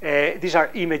these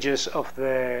are images of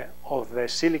the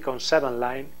silicon 7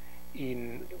 line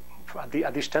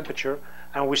at this temperature,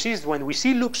 and when we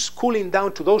see loops cooling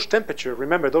down to those temperatures,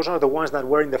 remember those are the ones that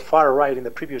were in the far right in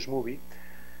the previous movie.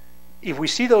 If we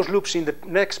see those loops in the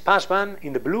next passband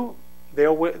in the blue, they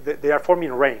are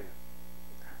forming rain.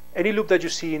 Any loop that you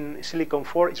see in silicon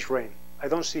 4 is rain. I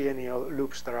don't see any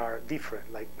loops that are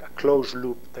different, like a closed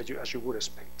loop as you would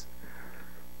expect.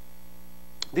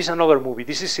 This is another movie.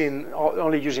 This is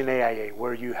only using AIA,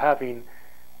 where you have in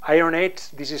iron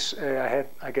 8, this is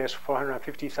I guess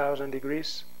 450,000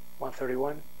 degrees,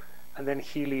 131, and then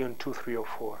helium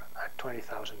 2304 at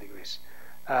 20,000 degrees.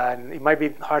 And it might be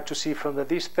hard to see from the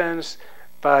distance,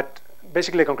 but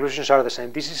basically the conclusions are the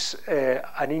same. This is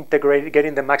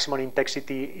getting the maximum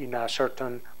intensity in a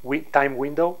certain time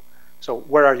window. So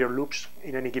where are your loops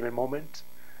in any given moment?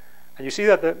 And you see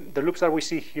that the loops that we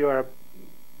see here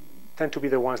tend to be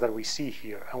the ones that we see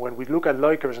here. And when we look at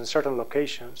loikers in certain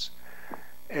locations,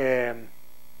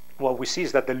 what we see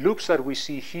is that the loops that we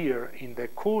see here in the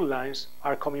cool lines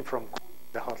are coming from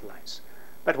the hot lines.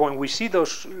 But when we see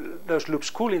those loops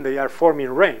cooling, they are forming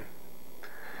rain.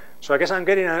 So I guess I'm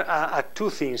getting at two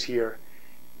things here.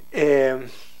 And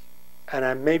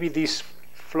maybe this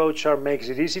flowchart makes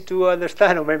it easy to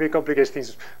understand, or maybe it complicates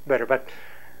things better. But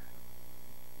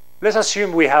let's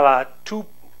assume we have a 2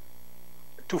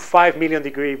 to 5 million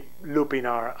degree loop in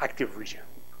our active region.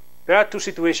 There are two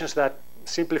situations that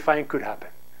simplifying could happen.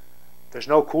 There's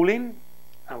no cooling,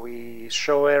 and we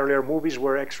show earlier movies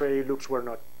where X-ray loops were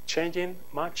not changing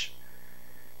much.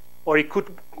 Or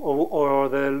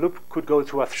the loop could go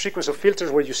through a sequence of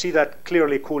filters where you see that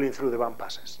clearly cooling through the band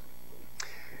passes.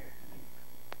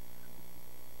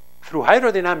 Through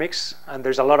hydrodynamics, and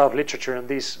there's a lot of literature on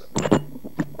this.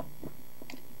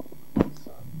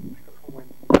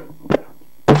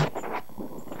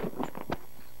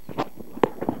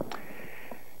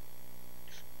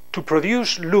 To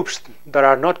produce loops that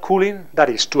are not cooling, that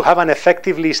is, to have an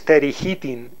effectively steady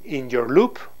heating in your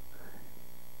loop,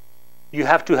 you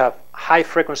have to have high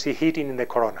frequency heating in the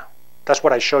corona. That's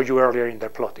what I showed you earlier in the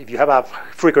plot. If you have a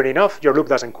frequent enough, your loop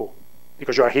doesn't cool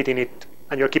because you are heating it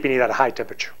and you're keeping it at a high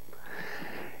temperature.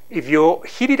 If you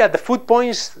heat it at the foot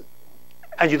points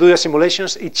and you do the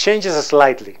simulations, it changes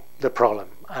slightly the problem.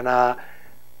 And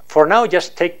for now,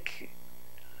 just take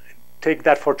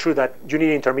that for true that you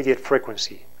need intermediate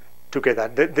frequency to get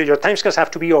that. Your timescales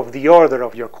have to be of the order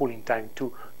of your cooling time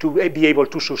to be able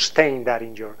to sustain that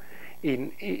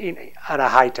at a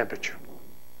high temperature.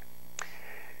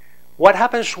 What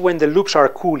happens when the loops are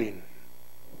cooling?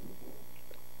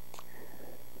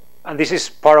 And this is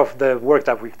part of the work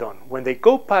that we've done. When they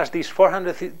go past this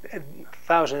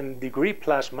 400,000 degree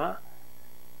plasma,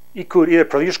 it could either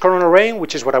produce coronal rain,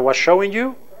 which is what I was showing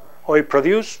you, or it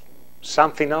produce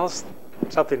something else.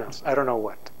 I don't know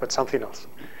what, but something else.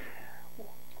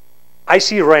 I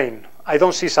see rain. I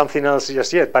don't see something else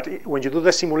just yet, but when you do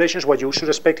the simulations, what you should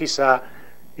expect is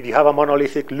if you have a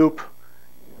monolithic loop,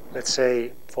 let's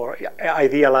say for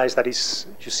idealized that is,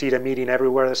 you see the meeting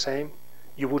everywhere the same,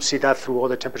 you would see that through all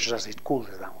the temperatures as it cools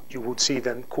down. You would see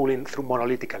them cooling through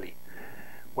monolithically.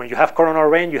 When you have coronal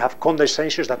rain, you have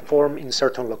condensations that form in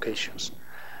certain locations.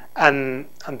 And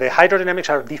the hydrodynamics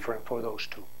are different for those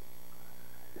two.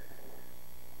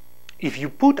 If you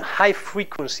put high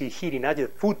frequency heating at the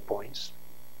foot points,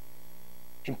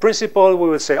 in principle, we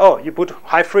would say, oh, you put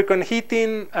high frequency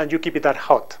heating and you keep it that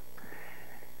hot.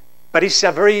 But it's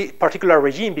a very particular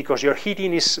regime because your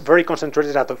heating is very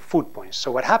concentrated at the foot points.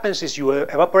 So what happens is you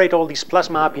evaporate all this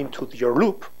plasma up into your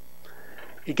loop.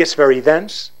 It gets very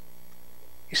dense.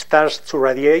 It starts to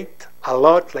radiate a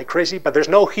lot like crazy, but there's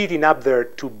no heating up there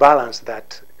to balance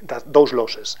those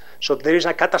losses. So there is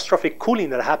a catastrophic cooling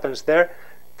that happens there.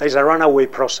 There is a runaway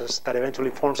process that eventually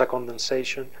forms a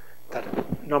condensation that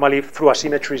normally through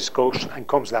asymmetries goes and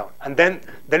comes down. And then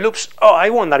the loops, oh, I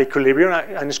want that equilibrium,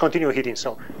 and it's continuing heating,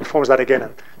 so it forms that again.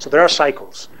 And so there are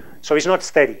cycles. So it's not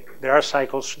steady. There are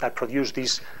cycles that produce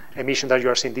this emission that you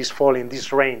are seeing, this falling,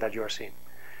 this rain that you are seeing.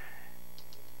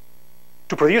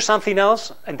 To produce something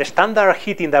else, and the standard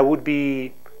heating that would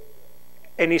be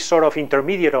any sort of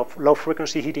intermediate of low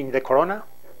frequency heating in the corona,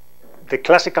 the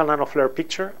classical nanoflare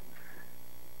picture,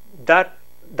 that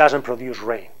doesn't produce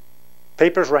rain.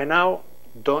 Papers right now,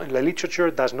 in the literature,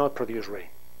 does not produce rain.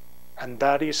 And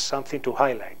that is something to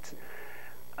highlight.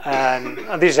 And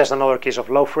this is just another case of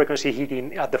low frequency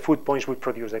heating at the food points would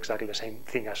produce exactly the same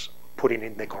thing as putting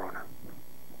in the corona.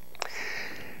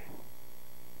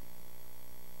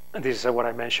 And this is what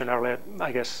I mentioned earlier.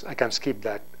 I guess I can skip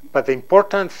that. But the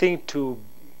important thing to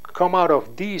come out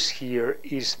of this here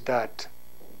is that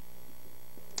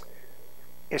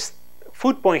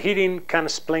food point heating can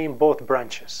explain both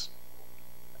branches.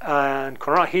 And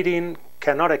coronal heating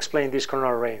cannot explain this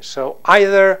coronal range. So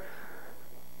either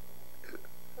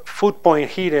food point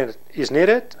heating is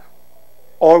needed,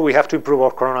 or we have to improve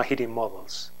our coronal heating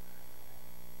models.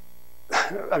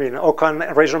 I mean, Okan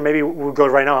and Razor maybe will go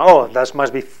right now, oh, that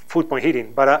must be food point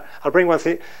heating. But I'll bring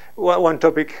one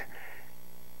topic.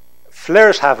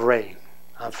 Flares have rain,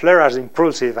 and flares are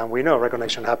impulsive, and we know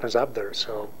reconnection happens up there.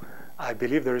 So I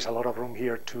believe there is a lot of room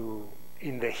here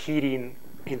in the heating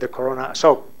in the corona.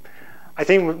 So I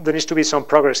think there needs to be some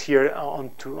progress here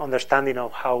on to understanding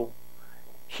of how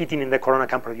heating in the corona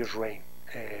can produce rain,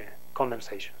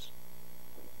 condensations.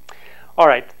 All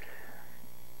right.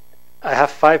 I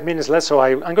have 5 minutes left, so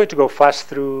I'm going to go fast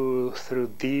through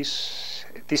this.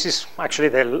 This is actually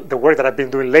the work that I've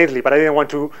been doing lately, but I didn't want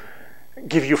to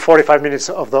give you 45 minutes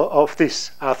of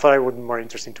this. I thought it would be more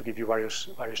interesting to give you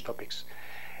various topics.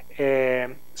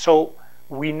 So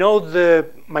we know the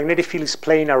magnetic field is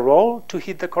playing a role to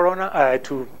heat the corona,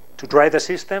 to drive the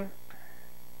system.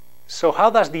 So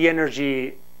how does the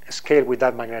energy scale with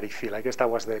that magnetic field? I guess that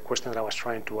was the question that I was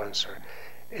trying to answer.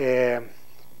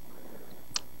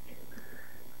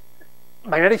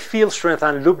 Magnetic field strength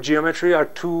and loop geometry are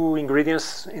two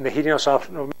ingredients in the heating of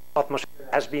the atmosphere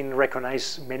that has been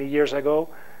recognized many years ago.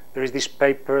 There is this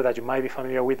paper that you might be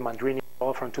familiar with, Mandrini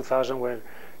from 2000, where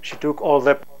she took all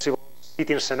the possible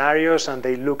heating scenarios and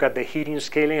they look at the heating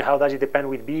scaling. How does it depend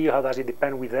with B? How does it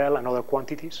depend with L and other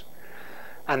quantities?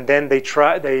 And then they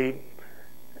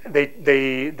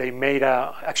made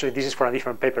actually this is for a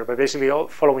different paper, but basically all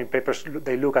following papers,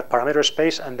 they look at parameter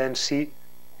space and then see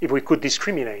if we could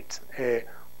discriminate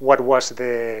what was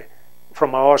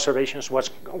from our observations,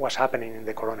 what's happening in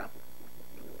the corona.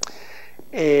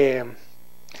 The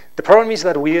problem is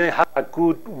that we didn't have a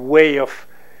good way of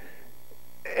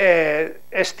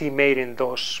estimating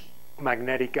those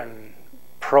magnetic and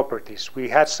properties. We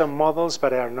had some models,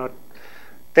 but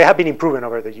they have been improving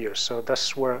over the years. So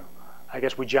that's where I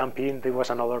guess we jump in. There was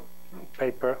another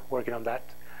paper working on that.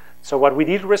 So what we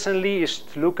did recently is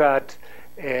to look at,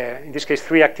 in this case,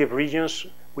 3 active regions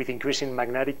with increasing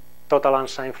magnetic total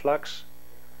unsigned flux.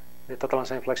 The total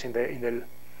unsigned flux in the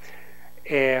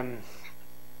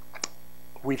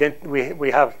we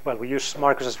use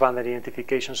Marcus's Van der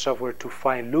identification software to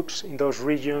find loops in those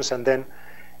regions, and then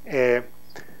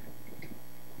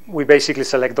we basically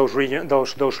select those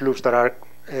loops that are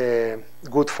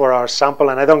good for our sample.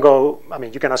 And I don't go. I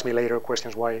mean, you can ask me later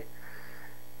questions why,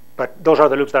 but those are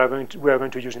the loops that we are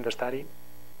going to use in the study.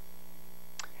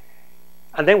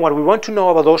 And then what we want to know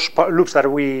about those loops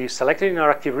that we selected in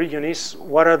our active region is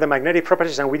what are the magnetic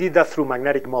properties, and we did that through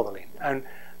magnetic modeling.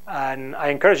 And I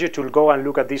encourage you to go and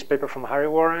look at this paper from Harry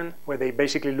Warren, where they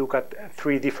basically look at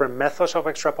 3 different methods of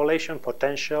extrapolation,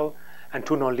 potential, and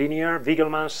 2 nonlinear,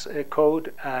 Wigelmann's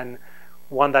code, and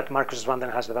one that Marcus van den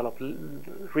has developed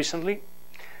recently.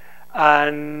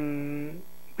 And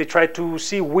they tried to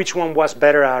see which one was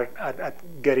better at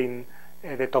getting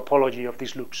the topology of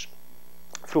these loops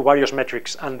through various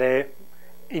metrics. And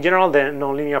in general, the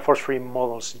nonlinear force-free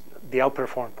models, they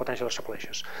outperform potential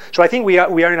extrapolations. So I think we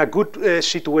are in a good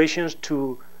situation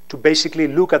to basically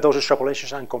look at those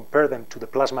extrapolations and compare them to the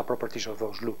plasma properties of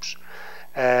those loops.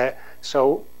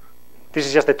 So this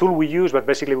is just the tool we use, but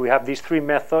basically we have these 3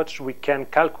 methods. We can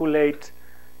calculate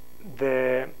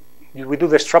we do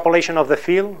the extrapolation of the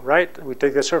field, right? We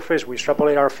take the surface, we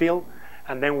extrapolate our field,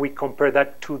 and then we compare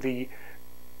that to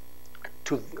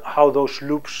how those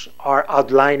loops are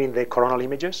outlined in the coronal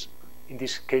images. In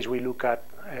this case, we look at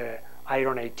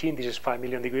iron 18. This is 5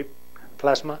 million degree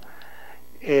plasma.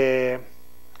 And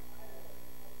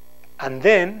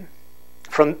then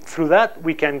through that,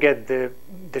 we can get the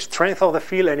strength of the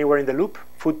field anywhere in the loop,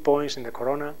 food points in the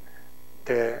corona,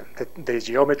 the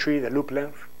geometry, the loop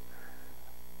length.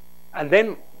 And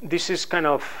then this is kind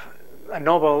of a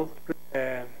novel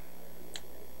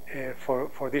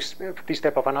for this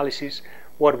type of analysis,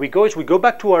 what we go is we go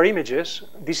back to our images.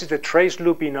 This is the trace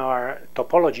loop in our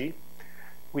topology.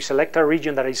 We select a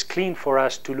region that is clean for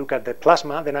us to look at the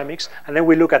plasma dynamics, and then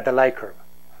we look at the light curve.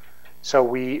 So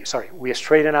we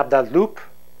straighten up that loop.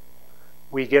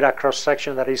 We get a cross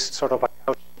section that is sort of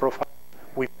a profile.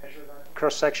 We measure that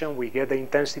cross section. We get the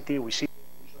intensity. We see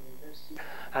the intensity,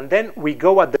 and then we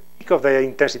go at the peak of the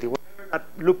intensity. Whenever that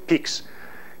loop peaks,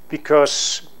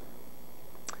 because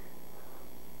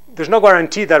there's no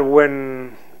guarantee that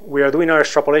when we are doing our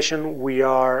extrapolation, we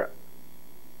are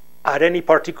at any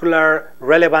particular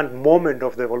relevant moment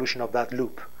of the evolution of that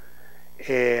loop.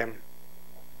 It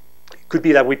could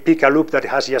be that we pick a loop that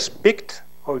has just peaked,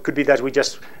 or it could be that we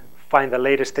just find the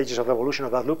latest stages of the evolution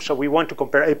of that loop. So we want to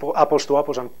compare apples to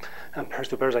apples and pairs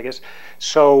to pairs, I guess.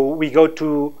 So we go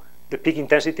to the peak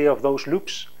intensity of those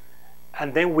loops,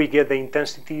 and then we get the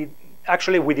intensity.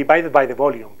 Actually, we divide it by the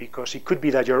volume, because it could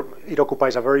be that it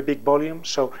occupies a very big volume.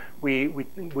 So we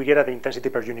get at the intensity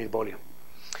per unit volume.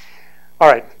 All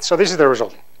right, so this is the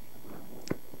result.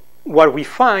 What we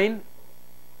find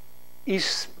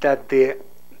is that the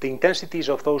intensities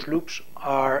of those loops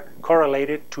are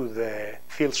correlated to the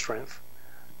field strength,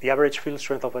 the average field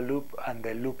strength of a loop and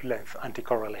the loop length,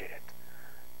 anti-correlated.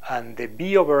 And the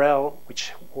B over L,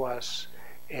 which was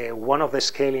one of the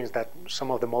scalings that some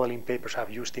of the modeling papers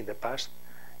have used in the past,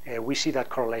 we see that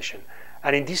correlation.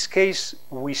 And in this case,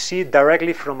 we see it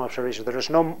directly from observation.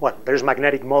 There's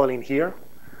magnetic modeling here,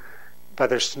 but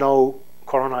there's no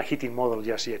coronal heating model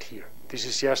just yet here. This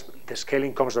is just, the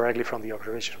scaling comes directly from the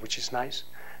observations, which is nice,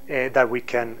 that we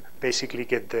can basically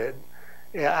get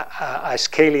a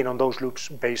scaling on those loops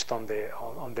based on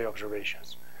the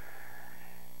observations.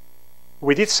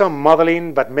 We did some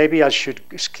modeling, but maybe I should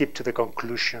skip to the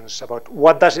conclusions about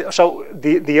what does it. So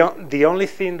the only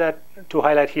thing that to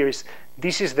highlight here is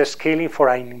this is the scaling for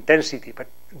an intensity, but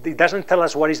it doesn't tell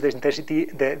us what is the intensity,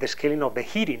 the scaling of the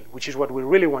heating, which is what we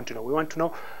really want to know. We want to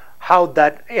know how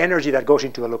that energy that goes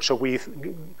into the loop. So we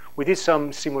did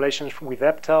some simulations with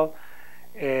EPTEL,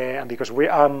 and because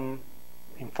in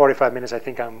 45 minutes, I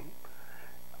think I'm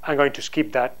going to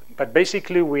skip that. But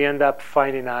basically, we end up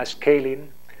finding a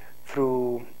scaling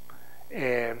through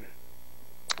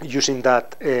using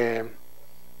that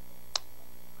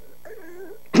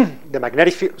the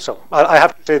magnetic field. So I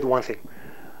have to say one thing.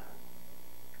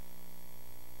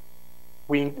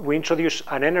 We introduce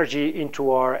an energy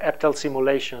into our EPTEL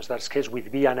simulations that scales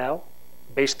with B and L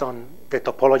based on the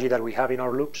topology that we have in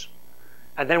our loops.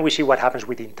 And then we see what happens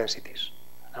with the intensities.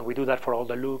 And we do that for all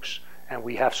the loops. And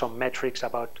we have some metrics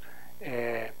about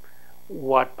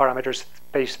what parameter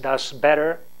space does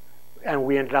better. And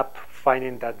we ended up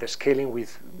finding that the scaling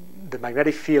with the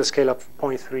magnetic field scale of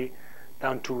 0.3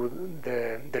 down to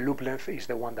the loop length is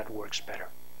the one that works better.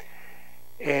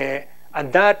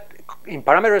 And that, in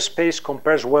parameter space,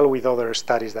 compares well with other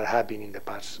studies that have been in the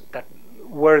past that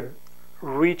were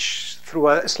reached through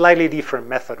a slightly different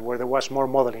method where there was more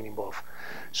modeling involved.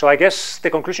 So I guess the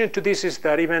conclusion to this is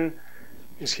that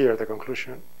is here the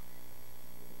conclusion.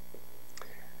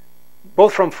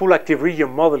 Both from full active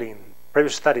region modeling,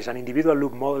 previous studies, and individual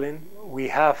loop modeling, we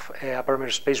have a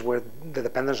parameter space with the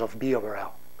dependence of B over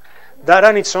L. That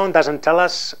on its own doesn't tell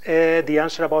us the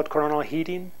answer about coronal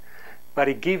heating, but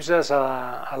it gives us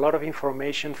a lot of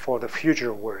information for the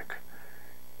future work.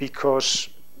 Because,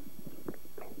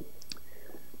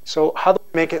 so how do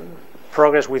we make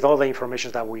progress with all the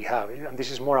information that we have? And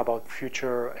this is more about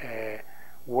future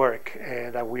work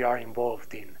that we are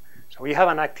involved in. So we have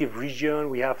an active region,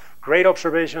 we have great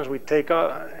observations, we take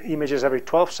images every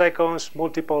 12 seconds,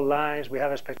 multiple lines, we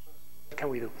have a spectrum. What can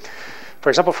we do? For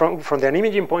example, from the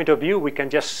imaging point of view, we can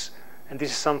just, and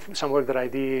this is some work that I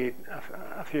did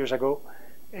a few years ago,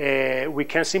 we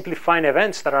can simply find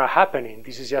events that are happening.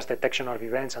 This is just detection of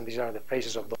events, and these are the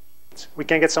phases of those events. We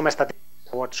can get some statistics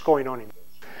of what's going on in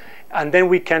those. And then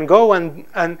we can go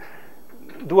and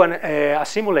do a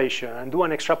simulation and do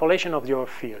an extrapolation of your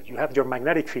field. You have your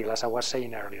magnetic field, as I was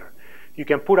saying earlier. You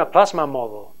can put a plasma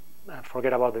model,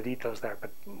 forget about the details there,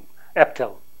 but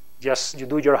EPTEL. Just you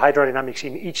do your hydrodynamics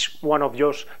in each one of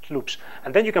those loops.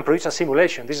 And then you can produce a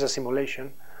simulation. This is a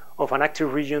simulation of an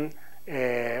active region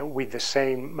with the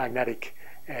same magnetic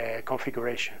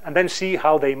configuration. And then see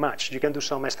how they match. You can do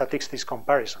some statistics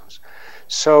comparisons.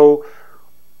 So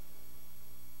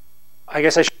I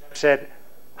guess I should have said,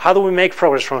 how do we make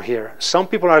progress from here? Some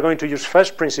people are going to use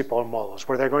first principle models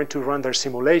where they're going to run their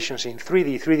simulations in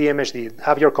 3D MHD,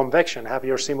 have your convection, have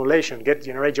your simulation,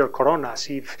 generate your corona,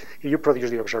 see if you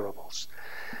produce the observables.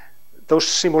 Those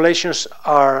simulations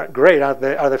are great, are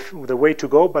the way to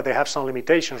go, but they have some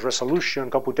limitations, resolution,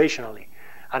 computationally.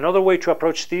 Another way to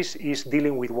approach this is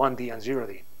dealing with 1D and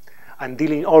 0D, and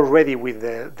dealing already with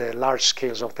the large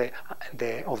scales of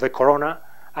the corona,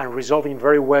 and resolving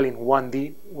very well in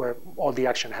 1D, where all the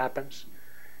action happens,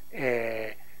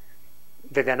 the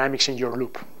dynamics in your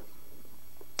loop.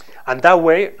 And that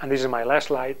way, and this is my last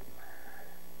slide,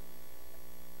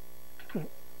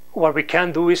 what we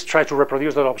can do is try to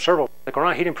reproduce the observable. The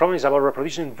coronal heating problem is about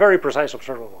reproducing very precise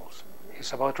observables.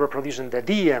 It's about reproducing the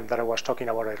DEM that I was talking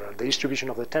about earlier, the distribution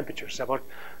of the temperatures. It's about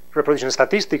reproducing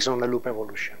statistics on the loop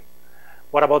evolution.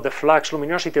 What about the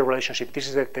flux-luminosity relationship? This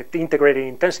is the integrated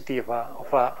intensity of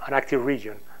an active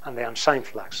region and the unsigned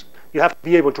flux. You have to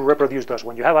be able to reproduce those.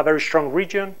 When you have a very strong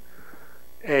region,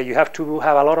 you have to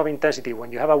have a lot of intensity.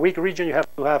 When you have a weak region, you have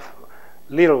to have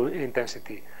little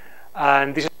intensity.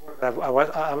 And this is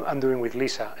what I'm doing with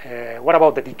Lisa. What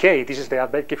about the decay? This is the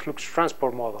advective flux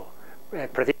transport model,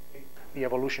 predicting the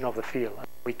evolution of the field.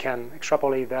 We can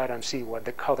extrapolate that and see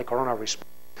how the corona responds.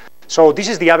 So this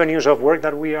is the avenues of work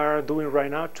that we are doing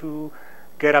right now to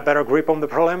get a better grip on the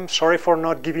problem. Sorry for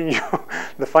not giving you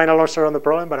the final answer on the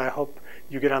problem, but I hope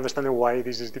you get understanding why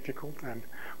this is difficult, and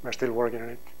we're still working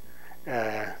on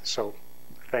it. So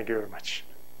thank you very much.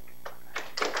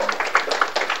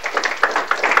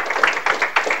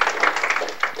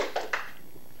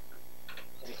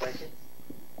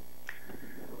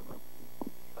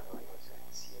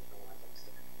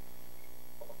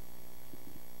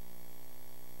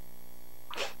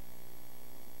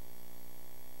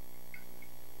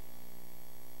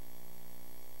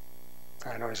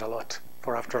 I know it's a lot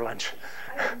for after lunch.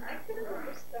 I couldn't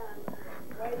understand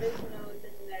why there's no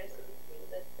degeneration between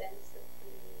the density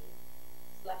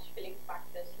 / filling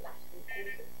factor /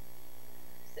 intensity.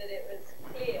 So it was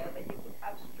clear that you could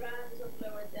have strands of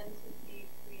lower density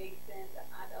created that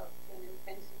add up to an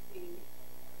intensity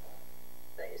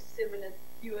that is similar,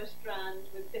 fewer strands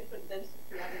with different density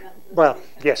adding up to well,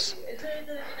 yes. Is there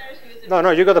the degeneration?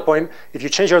 No, you got the point. If you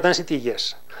change your density,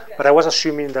 yes. Okay. But I was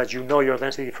assuming that you know your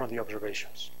density from the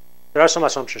observations. There are some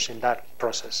assumptions in that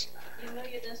process. You know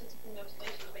your density from the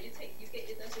observations, but you get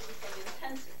your density from the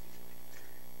intensity.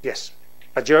 Yes,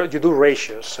 but you do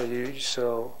ratios, so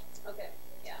Okay,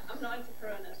 yeah, I'm not into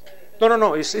corona, so.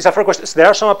 No. It's a fair question. There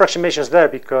are some approximations there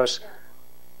because,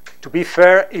 to be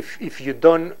fair, if you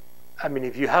don't, I mean,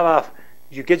 if you have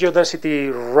you get your density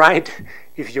right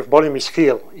if your volume is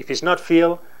filled. If it's not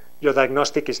filled, your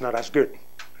diagnostic is not as good.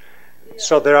 Yeah.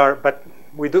 So there are, but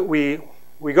we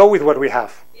go with what we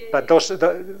have. Yeah, but those,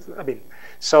 I mean,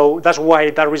 so that's why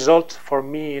that result for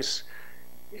me is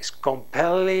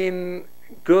compelling,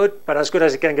 good, but as good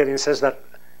as it can get in the sense that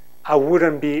I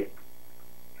wouldn't be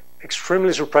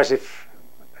extremely surprised if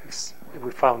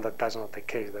we found that that's not the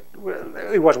case. That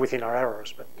it was within our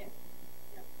errors, but. Yeah.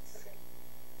 Okay.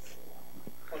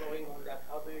 Following on that,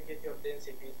 how do you get your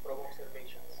densities from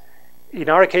observations? In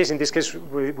our case, in this case,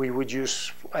 we would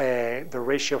use the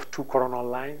ratio of two coronal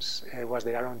lines. It was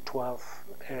the iron 12,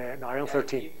 iron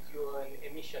 13. Gives you an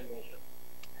emission measure.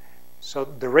 So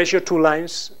the ratio of two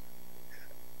lines,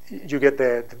 you get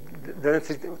the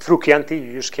density through Chianti.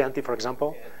 You use Chianti, for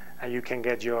example, and you can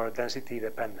get your density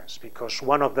dependence because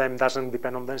one of them doesn't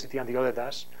depend on density and the other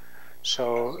does.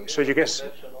 So you guess.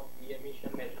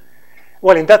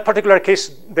 Well, in that particular case,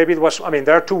 David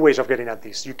there are two ways of getting at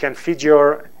this. You can feed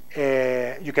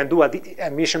you can do an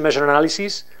emission measure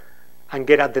analysis and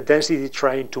get at the density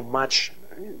trying to match,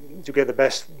 to get the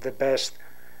best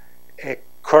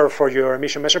curve for your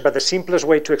emission measure. But the simplest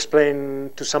way to explain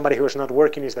to somebody who is not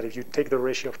working is that if you take the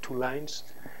ratio of two lines,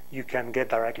 you can get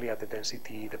directly at the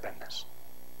density dependence.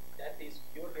 That is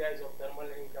purely isothermal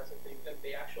and it doesn't reflect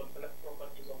the actual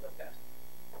properties of the plasma.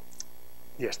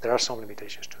 Yes, there are some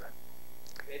limitations to that.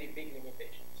 Very big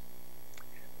limitations.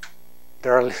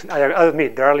 I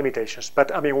admit there are limitations,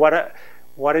 but I mean,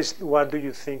 what do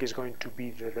you think is going to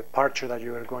be the departure that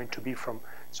you are going to be from?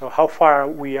 So how far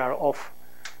we are off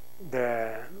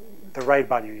the right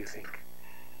value, you think?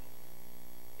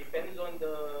 Depends on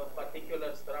the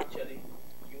particular structure.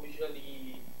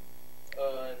 Usually,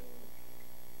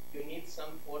 you need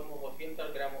some form of a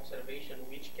filtergram observation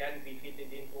which can be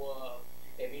fitted into a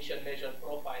emission measure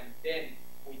profile. Then,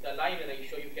 with a line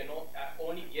ratio, you can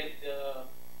only get the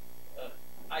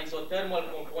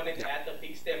isothermal component at a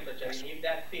fixed temperature. And if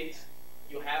that fits,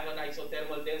 you have an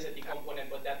isothermal density component,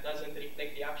 but that doesn't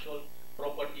reflect the actual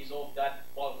properties of that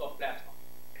bulk of plasma.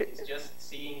 It's just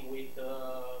seeing with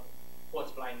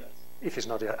Potts blinders. If it's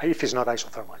not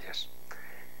isothermal, yes.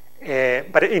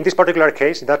 But in this particular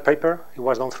case, in that paper, it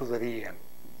was done through the DEM.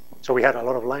 So we had a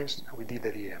lot of lines, and we did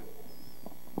the DEM.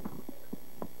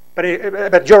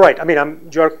 But you're right. I mean,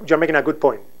 you're making a good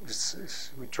point.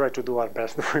 we try to do our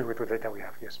best with the data we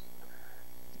have. Yes.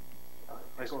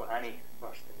 Let's go Annie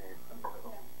first.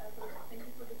 Thank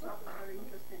you for the talk. It's very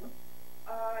interesting.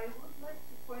 I would like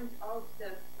to point out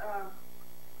that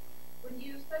when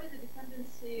you study the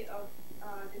dependency of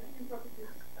the heating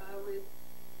properties with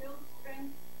field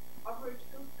strength, average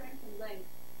field strength, and length,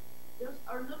 those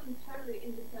are not entirely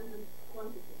independent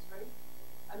quantities, right?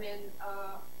 I mean,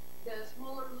 the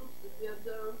smaller loops that we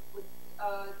observe would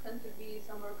tend to be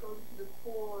somewhere closer to the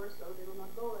core, so they will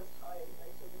not go as high,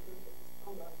 right? So the field is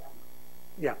stronger than.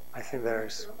 Yeah, I think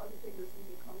there's. I don't know how to take this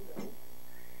into account.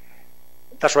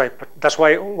 That's right, but that's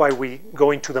why we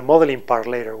go into the modeling part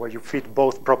later, where you fit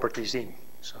both properties in.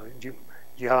 So you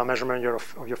have a measurement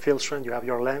of your field strength, you have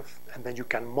your length, and then you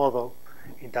can model,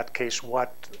 in that case,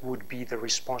 what would be the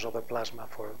response of the plasma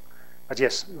for. But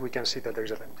yes, we can see that there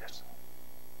is a length. Yes.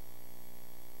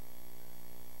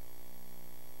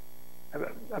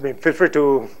 I mean, feel free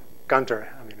to counter.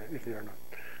 I mean, if you're not.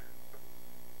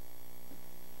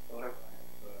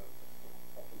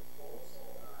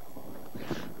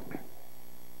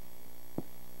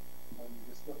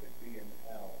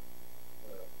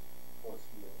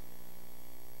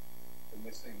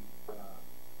 Missing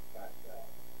fact that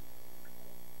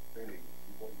really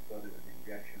what you've got is an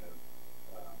injection of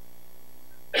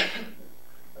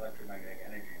electromagnetic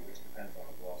energy, which depends on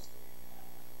the velocity.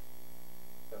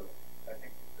 So I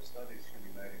think the studies should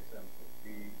be made in terms of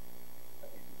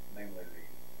namely the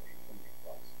thinking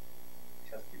flux,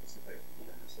 which has to be dissipated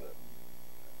within a certain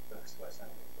square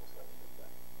centimeter or so.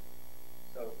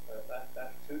 So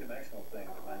that two-dimensional thing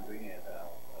that Mandrini et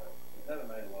al. It never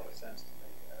made a lot of sense to me.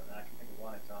 And I can think of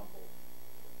one example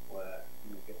where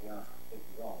you get the answer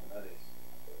completely wrong, and that is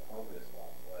an obvious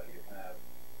one, where you have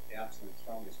the absolute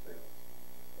strongest field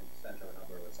in the center of a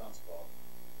number of a sunspot,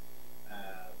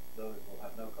 and those will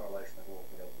have no correlation at all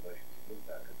with the observations you looked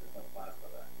at because there's no plasma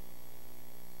there.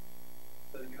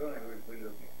 So you're only really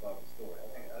looking at part of the story.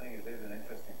 I think it is an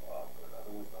interesting part, but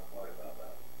I've always not worried about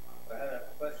that. I had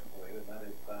a question for you, and that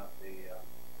is about the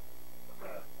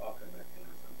Parker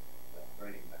mechanism, the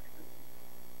grading mechanism.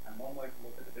 And one way to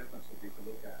look at the difference would be to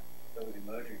look at those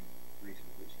emerging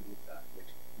regions which you looked at, which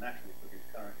naturally produce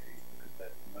current sheets because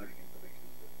they're emerging into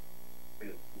regions of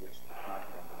field to which the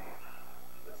plasma underneath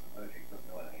that's emerging doesn't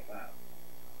know anything about.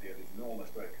 So you have these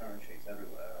enormous great current sheets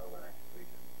everywhere over an active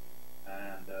region.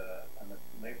 And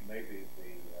maybe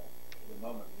the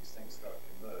moment these things start to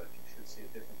emerge, you should see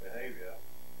a different behavior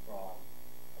from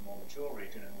a more mature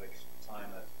region in which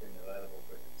time has been available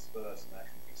for it to disperse and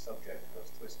actually be subject to those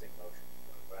twisting motions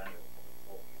that we're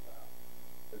talking about.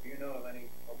 So do you know of any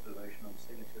observational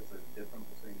signatures that are different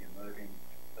between the emerging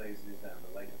phases and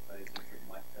the later phases that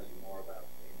might tell you more about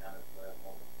the nanoflare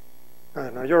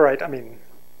model? No, you're right. I mean,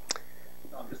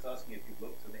 no, I'm just asking if you've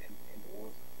looked into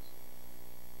those.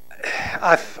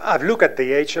 I've looked at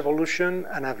the age evolution,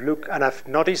 and I've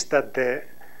noticed that the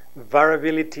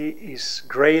variability is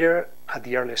greater at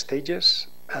the early stages,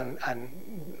 and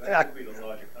that would be the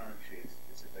larger current sheets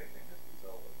dissipating as a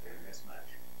result of the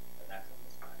mismatch, the natural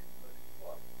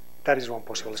mismatch. That is one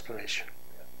possible explanation.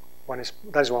 Yeah.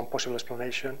 That is one possible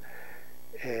explanation,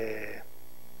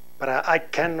 but I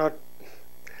cannot.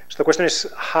 So the question is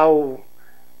how.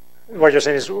 What you're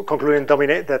saying is concluding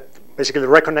that basically the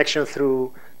reconnection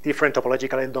through different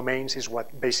topological domains is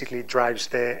what basically drives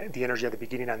the energy at the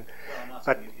beginning. And well, I'm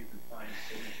asking if you can find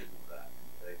signatures of that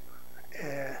in the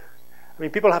data. I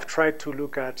mean, people have tried to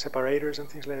look at separators and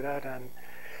things like that, and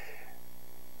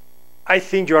I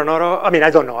think you are not. I mean, I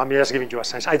don't know. I'm just giving you a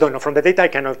sense. I don't know. From the data, I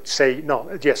cannot say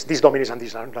no. Yes, this dominates and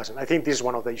this doesn't. I think this is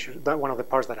one of the issues. One of the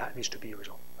parts that needs to be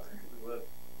resolved. I think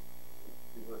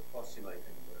we were postulating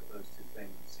those two things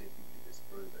and see if you could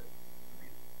disprove it. I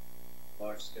mean,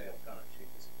 large-scale current sheet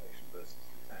dissipation versus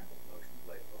entangled motions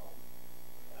later on,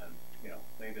 and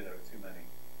maybe there are too many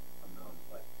unknowns,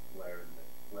 like where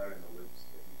in the loops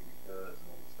that you can occurs and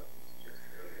all the stuff that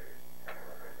suggested earlier.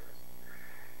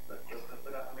 But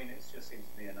I mean, it just seems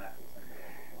to be a natural thing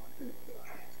that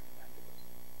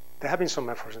there have been some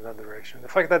efforts in that direction. The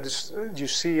fact that you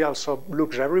see also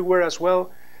loops everywhere as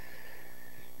well,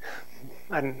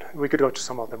 and we could go to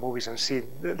some of the movies and see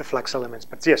the flux elements.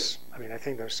 But yes, I mean, I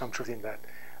think there's some truth in that.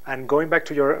 And going back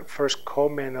to your first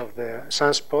comment of the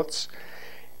sunspots,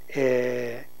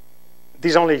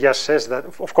 this only just says that,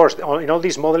 of course, in all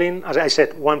this modeling, as I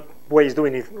said, one way is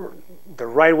doing it the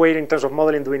right way in terms of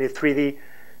modeling, doing it 3D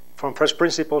from first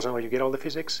principles and where you get all the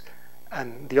physics.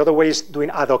 And the other way is doing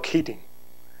ad hoc heating.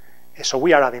 So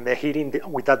we are adding the heating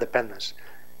with that dependence.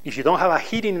 If you don't have a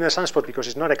heating in the sunspot because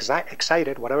it's not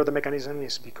excited, whatever the mechanism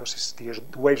is, because the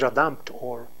waves are damped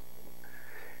or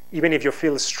even if you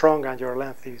feel strong and your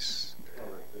length is. Well,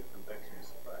 the convection is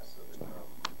suppressed, so there's no.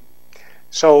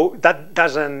 So that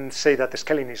doesn't say that the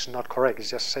scaling is not correct.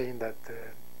 It's just saying that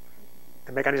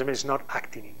the mechanism is not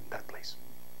acting in that place.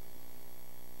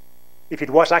 If it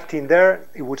was acting there,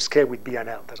 it would scale with B and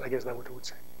L. I guess that's what it would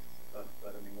say. But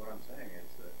I mean, what I'm saying is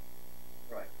that,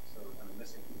 right, so, and the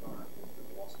missing component is the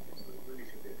velocity, so it really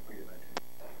should be a three-dimensional.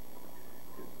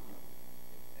 Because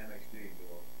MHD,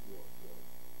 your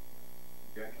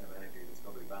injection of energy that's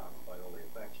got to be balanced by all the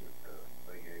effects you occur,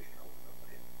 radiation,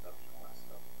 ultimately, and conduction, all that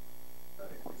stuff.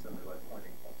 That is something like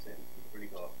pointing points in. You've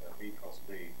really got B cross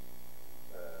B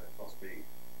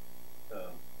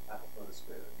term at the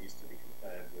photosphere that needs to be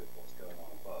compared with what's going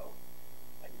on above,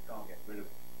 and you can't get rid of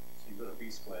it. So you've got a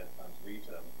B squared times V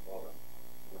term at the bottom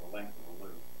with the length of the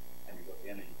loop, and you've got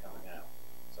the energy coming out.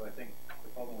 So I think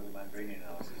the problem with the Mandrini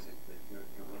analysis is that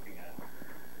you're looking at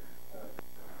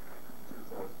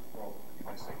two-thirds of the problem, and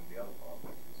you're missing the other part,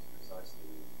 which is precisely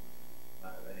the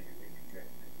amount of energy being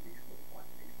injected into each little point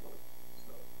in each loop.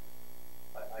 So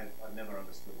I've never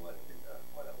understood why they did that,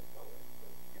 why that was going.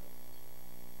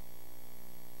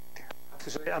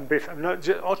 I'm brief. I'm not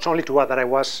only to add that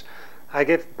I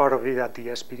gave part of it at the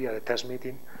SPD at the test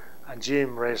meeting, and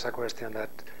Jim raised a question that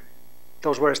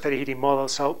those were steady heating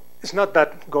models. So it's not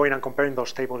that going and comparing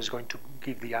those tables is going to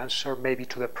give the answer maybe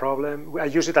to the problem. I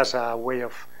use it as a way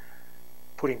of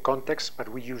putting context, but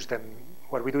we use them.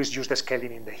 What we do is use the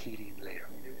scaling in the heating layer.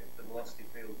 If the velocity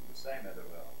field is the same at the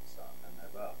sun and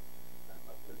Naval, and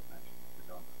like Liz mentioned, we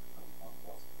don't have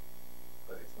velocity,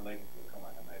 but it's related to the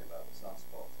comment I made about the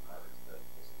sunspots, and that is that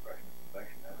the suppression of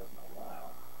convection there doesn't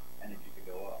allow energy to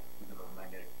go up, even though the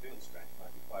magnetic field strength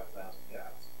might be 5,000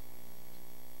 joules,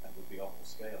 and would be off the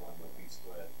scale on your V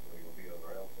squared or your V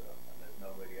over L term, and there's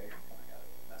no radiation coming out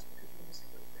of it, and that's because you're missing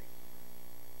those things.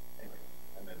 Anyway,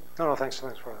 and then. No, thanks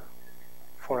for that. Actually,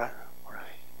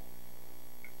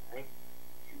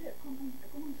 a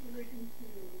comment relating to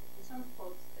the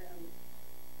sunspots and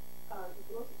the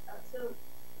velocity. So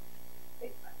I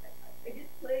did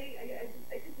play.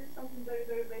 I did do something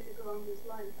very basic along this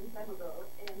line some time ago,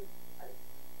 and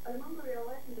I remember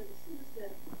realizing that as soon as the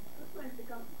footprints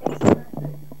become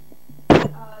asymmetric,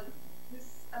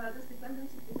 this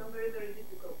dependencies become very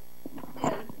difficult.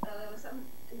 And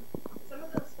some of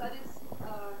those studies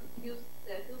use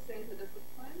the field strength of the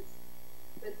footprints,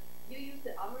 but you use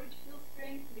the average field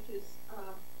strength, which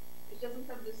doesn't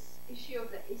have this issue of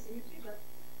the asymmetry. But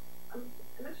I'm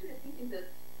actually thinking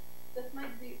that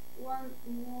might be one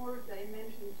more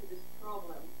dimension to this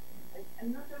problem.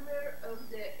 I'm not aware of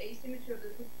the asymmetry of the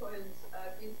foot points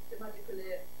being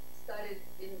systematically studied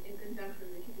in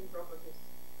conjunction with heating properties,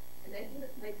 and I think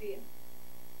that might be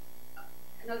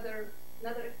another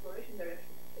exploration direction.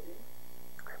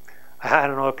 I had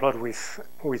another plot with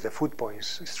the foot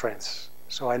points strengths,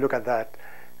 so I look at that.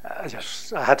 I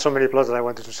had so many plots that I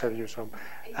wanted to save you some,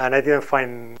 and I didn't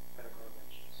find.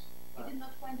 You did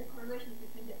not find the correlation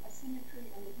between the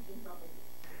asymmetry and the heating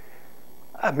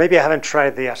properties? Maybe I haven't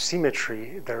tried the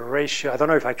asymmetry, the ratio. I don't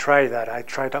know if I tried that. I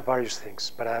tried various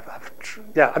things, but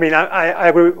yeah. I mean, I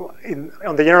agree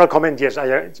on the general comment. Yes,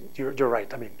 you're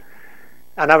right. I mean,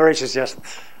 an average is just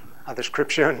a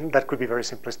description that could be very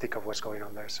simplistic of what's going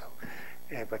on there. So,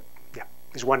 but yeah,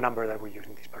 it's one number that we use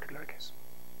in this particular case.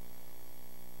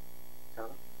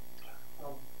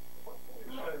 What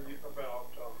can you say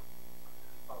about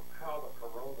how the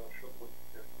corona should look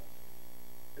different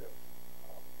if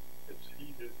it's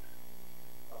heated,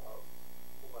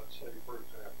 let's say, for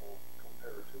example,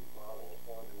 compare two models,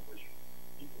 one in which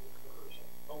heating occurs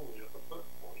only at the foot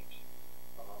points,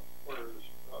 whereas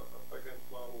against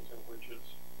models in which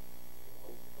it's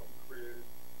created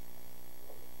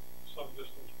some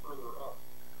distance further up.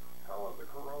 How would the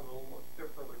corona look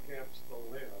different against the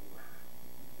limb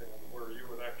than where you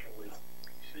would actually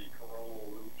see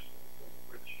coronal loops in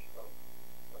which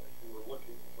you were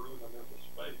looking through them into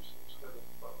space instead of,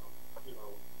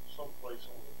 someplace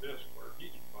on the disk where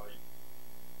heat might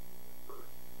occur?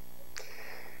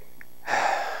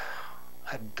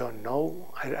 I don't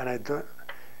know,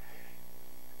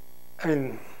 I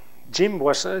mean, Jim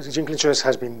Clinchon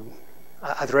has been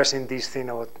addressing this thing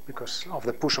because of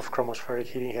the push of chromospheric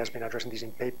heating. He has been addressing this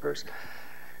in papers.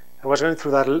 I was going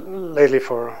through that lately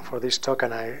for this talk,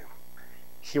 and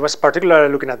he was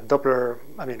particularly looking at Doppler,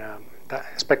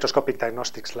 spectroscopic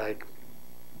diagnostics like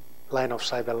line of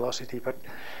sight velocity, but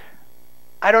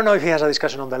I don't know if he has a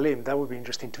discussion on the limb. That would be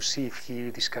interesting to see if he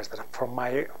discussed that.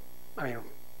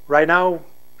 Right now,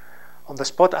 on the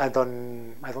spot, I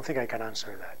don't think I can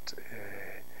answer that.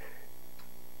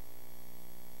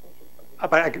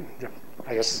 But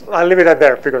I guess I'll leave it at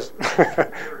there because. Very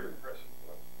impressive.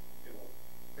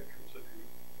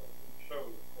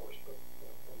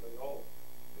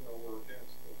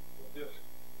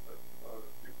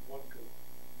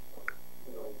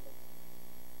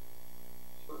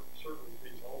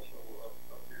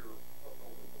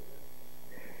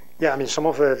 Yeah, I mean, some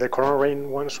of the coronal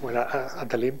rain ones were at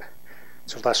the limb,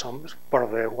 so that's some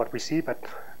part of what we see, but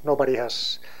nobody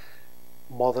has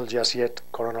modeled just yet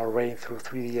coronal rain through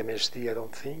 3D MSD, I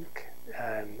don't think.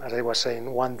 And as I was saying,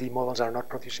 1D models are not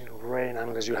producing rain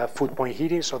unless you have food point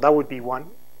heating, so that would be one.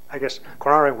 I guess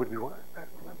coronal rain would be one. I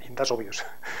mean, that's obvious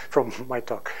from my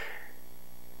talk.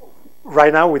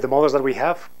 Right now, with the models that we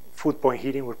have, food point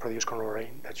heating will produce coronal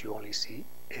rain that you only see,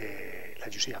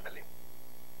 that you see at the limb.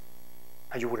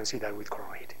 And you wouldn't see that with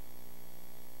coronal heating.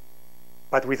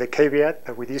 But with the caveat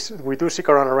that we do see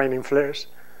coronal rain in flares,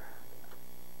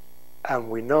 and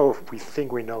we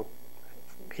think we know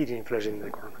heating in flares in the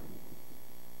corona.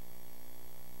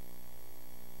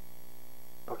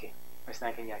 Okay, let's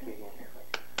thank Iñaki again.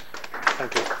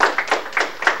 Thank you.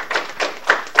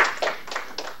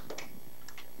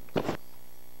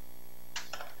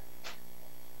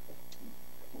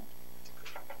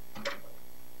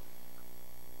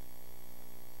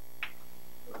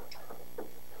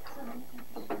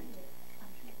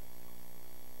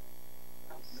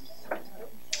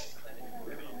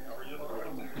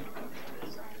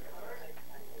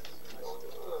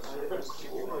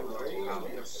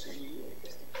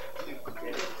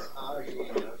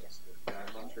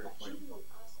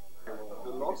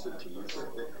 Velocities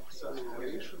and the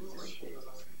accelerations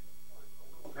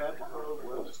compatible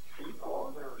with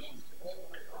before the relationship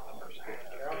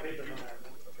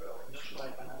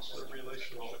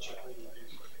between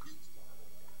these.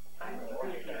 I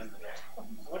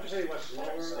want to say it was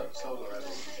lower. Solar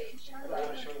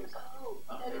Variability.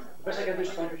 The best I can do is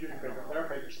point to you in paper. There are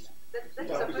papers.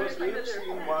 That's a very Because we've familiar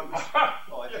seen one.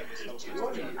 Oh, I think it's